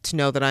enough to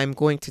know that I'm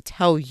going to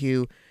tell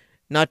you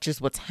not just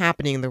what's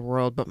happening in the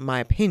world, but my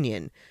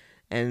opinion.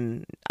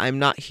 And I'm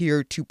not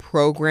here to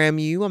program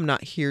you. I'm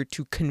not here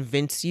to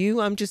convince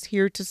you. I'm just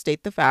here to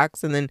state the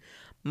facts and then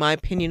my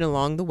opinion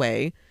along the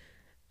way.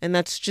 And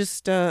that's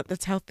just,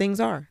 that's how things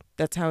are.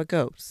 That's how it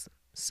goes.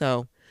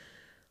 So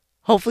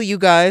hopefully you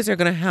guys are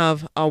going to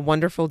have a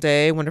wonderful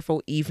day,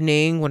 wonderful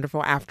evening,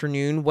 wonderful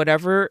afternoon,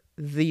 whatever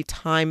the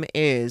time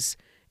is.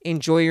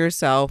 Enjoy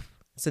yourself.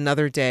 It's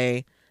another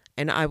day.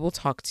 And I will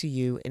talk to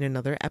you in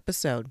another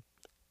episode.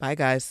 Bye,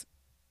 guys.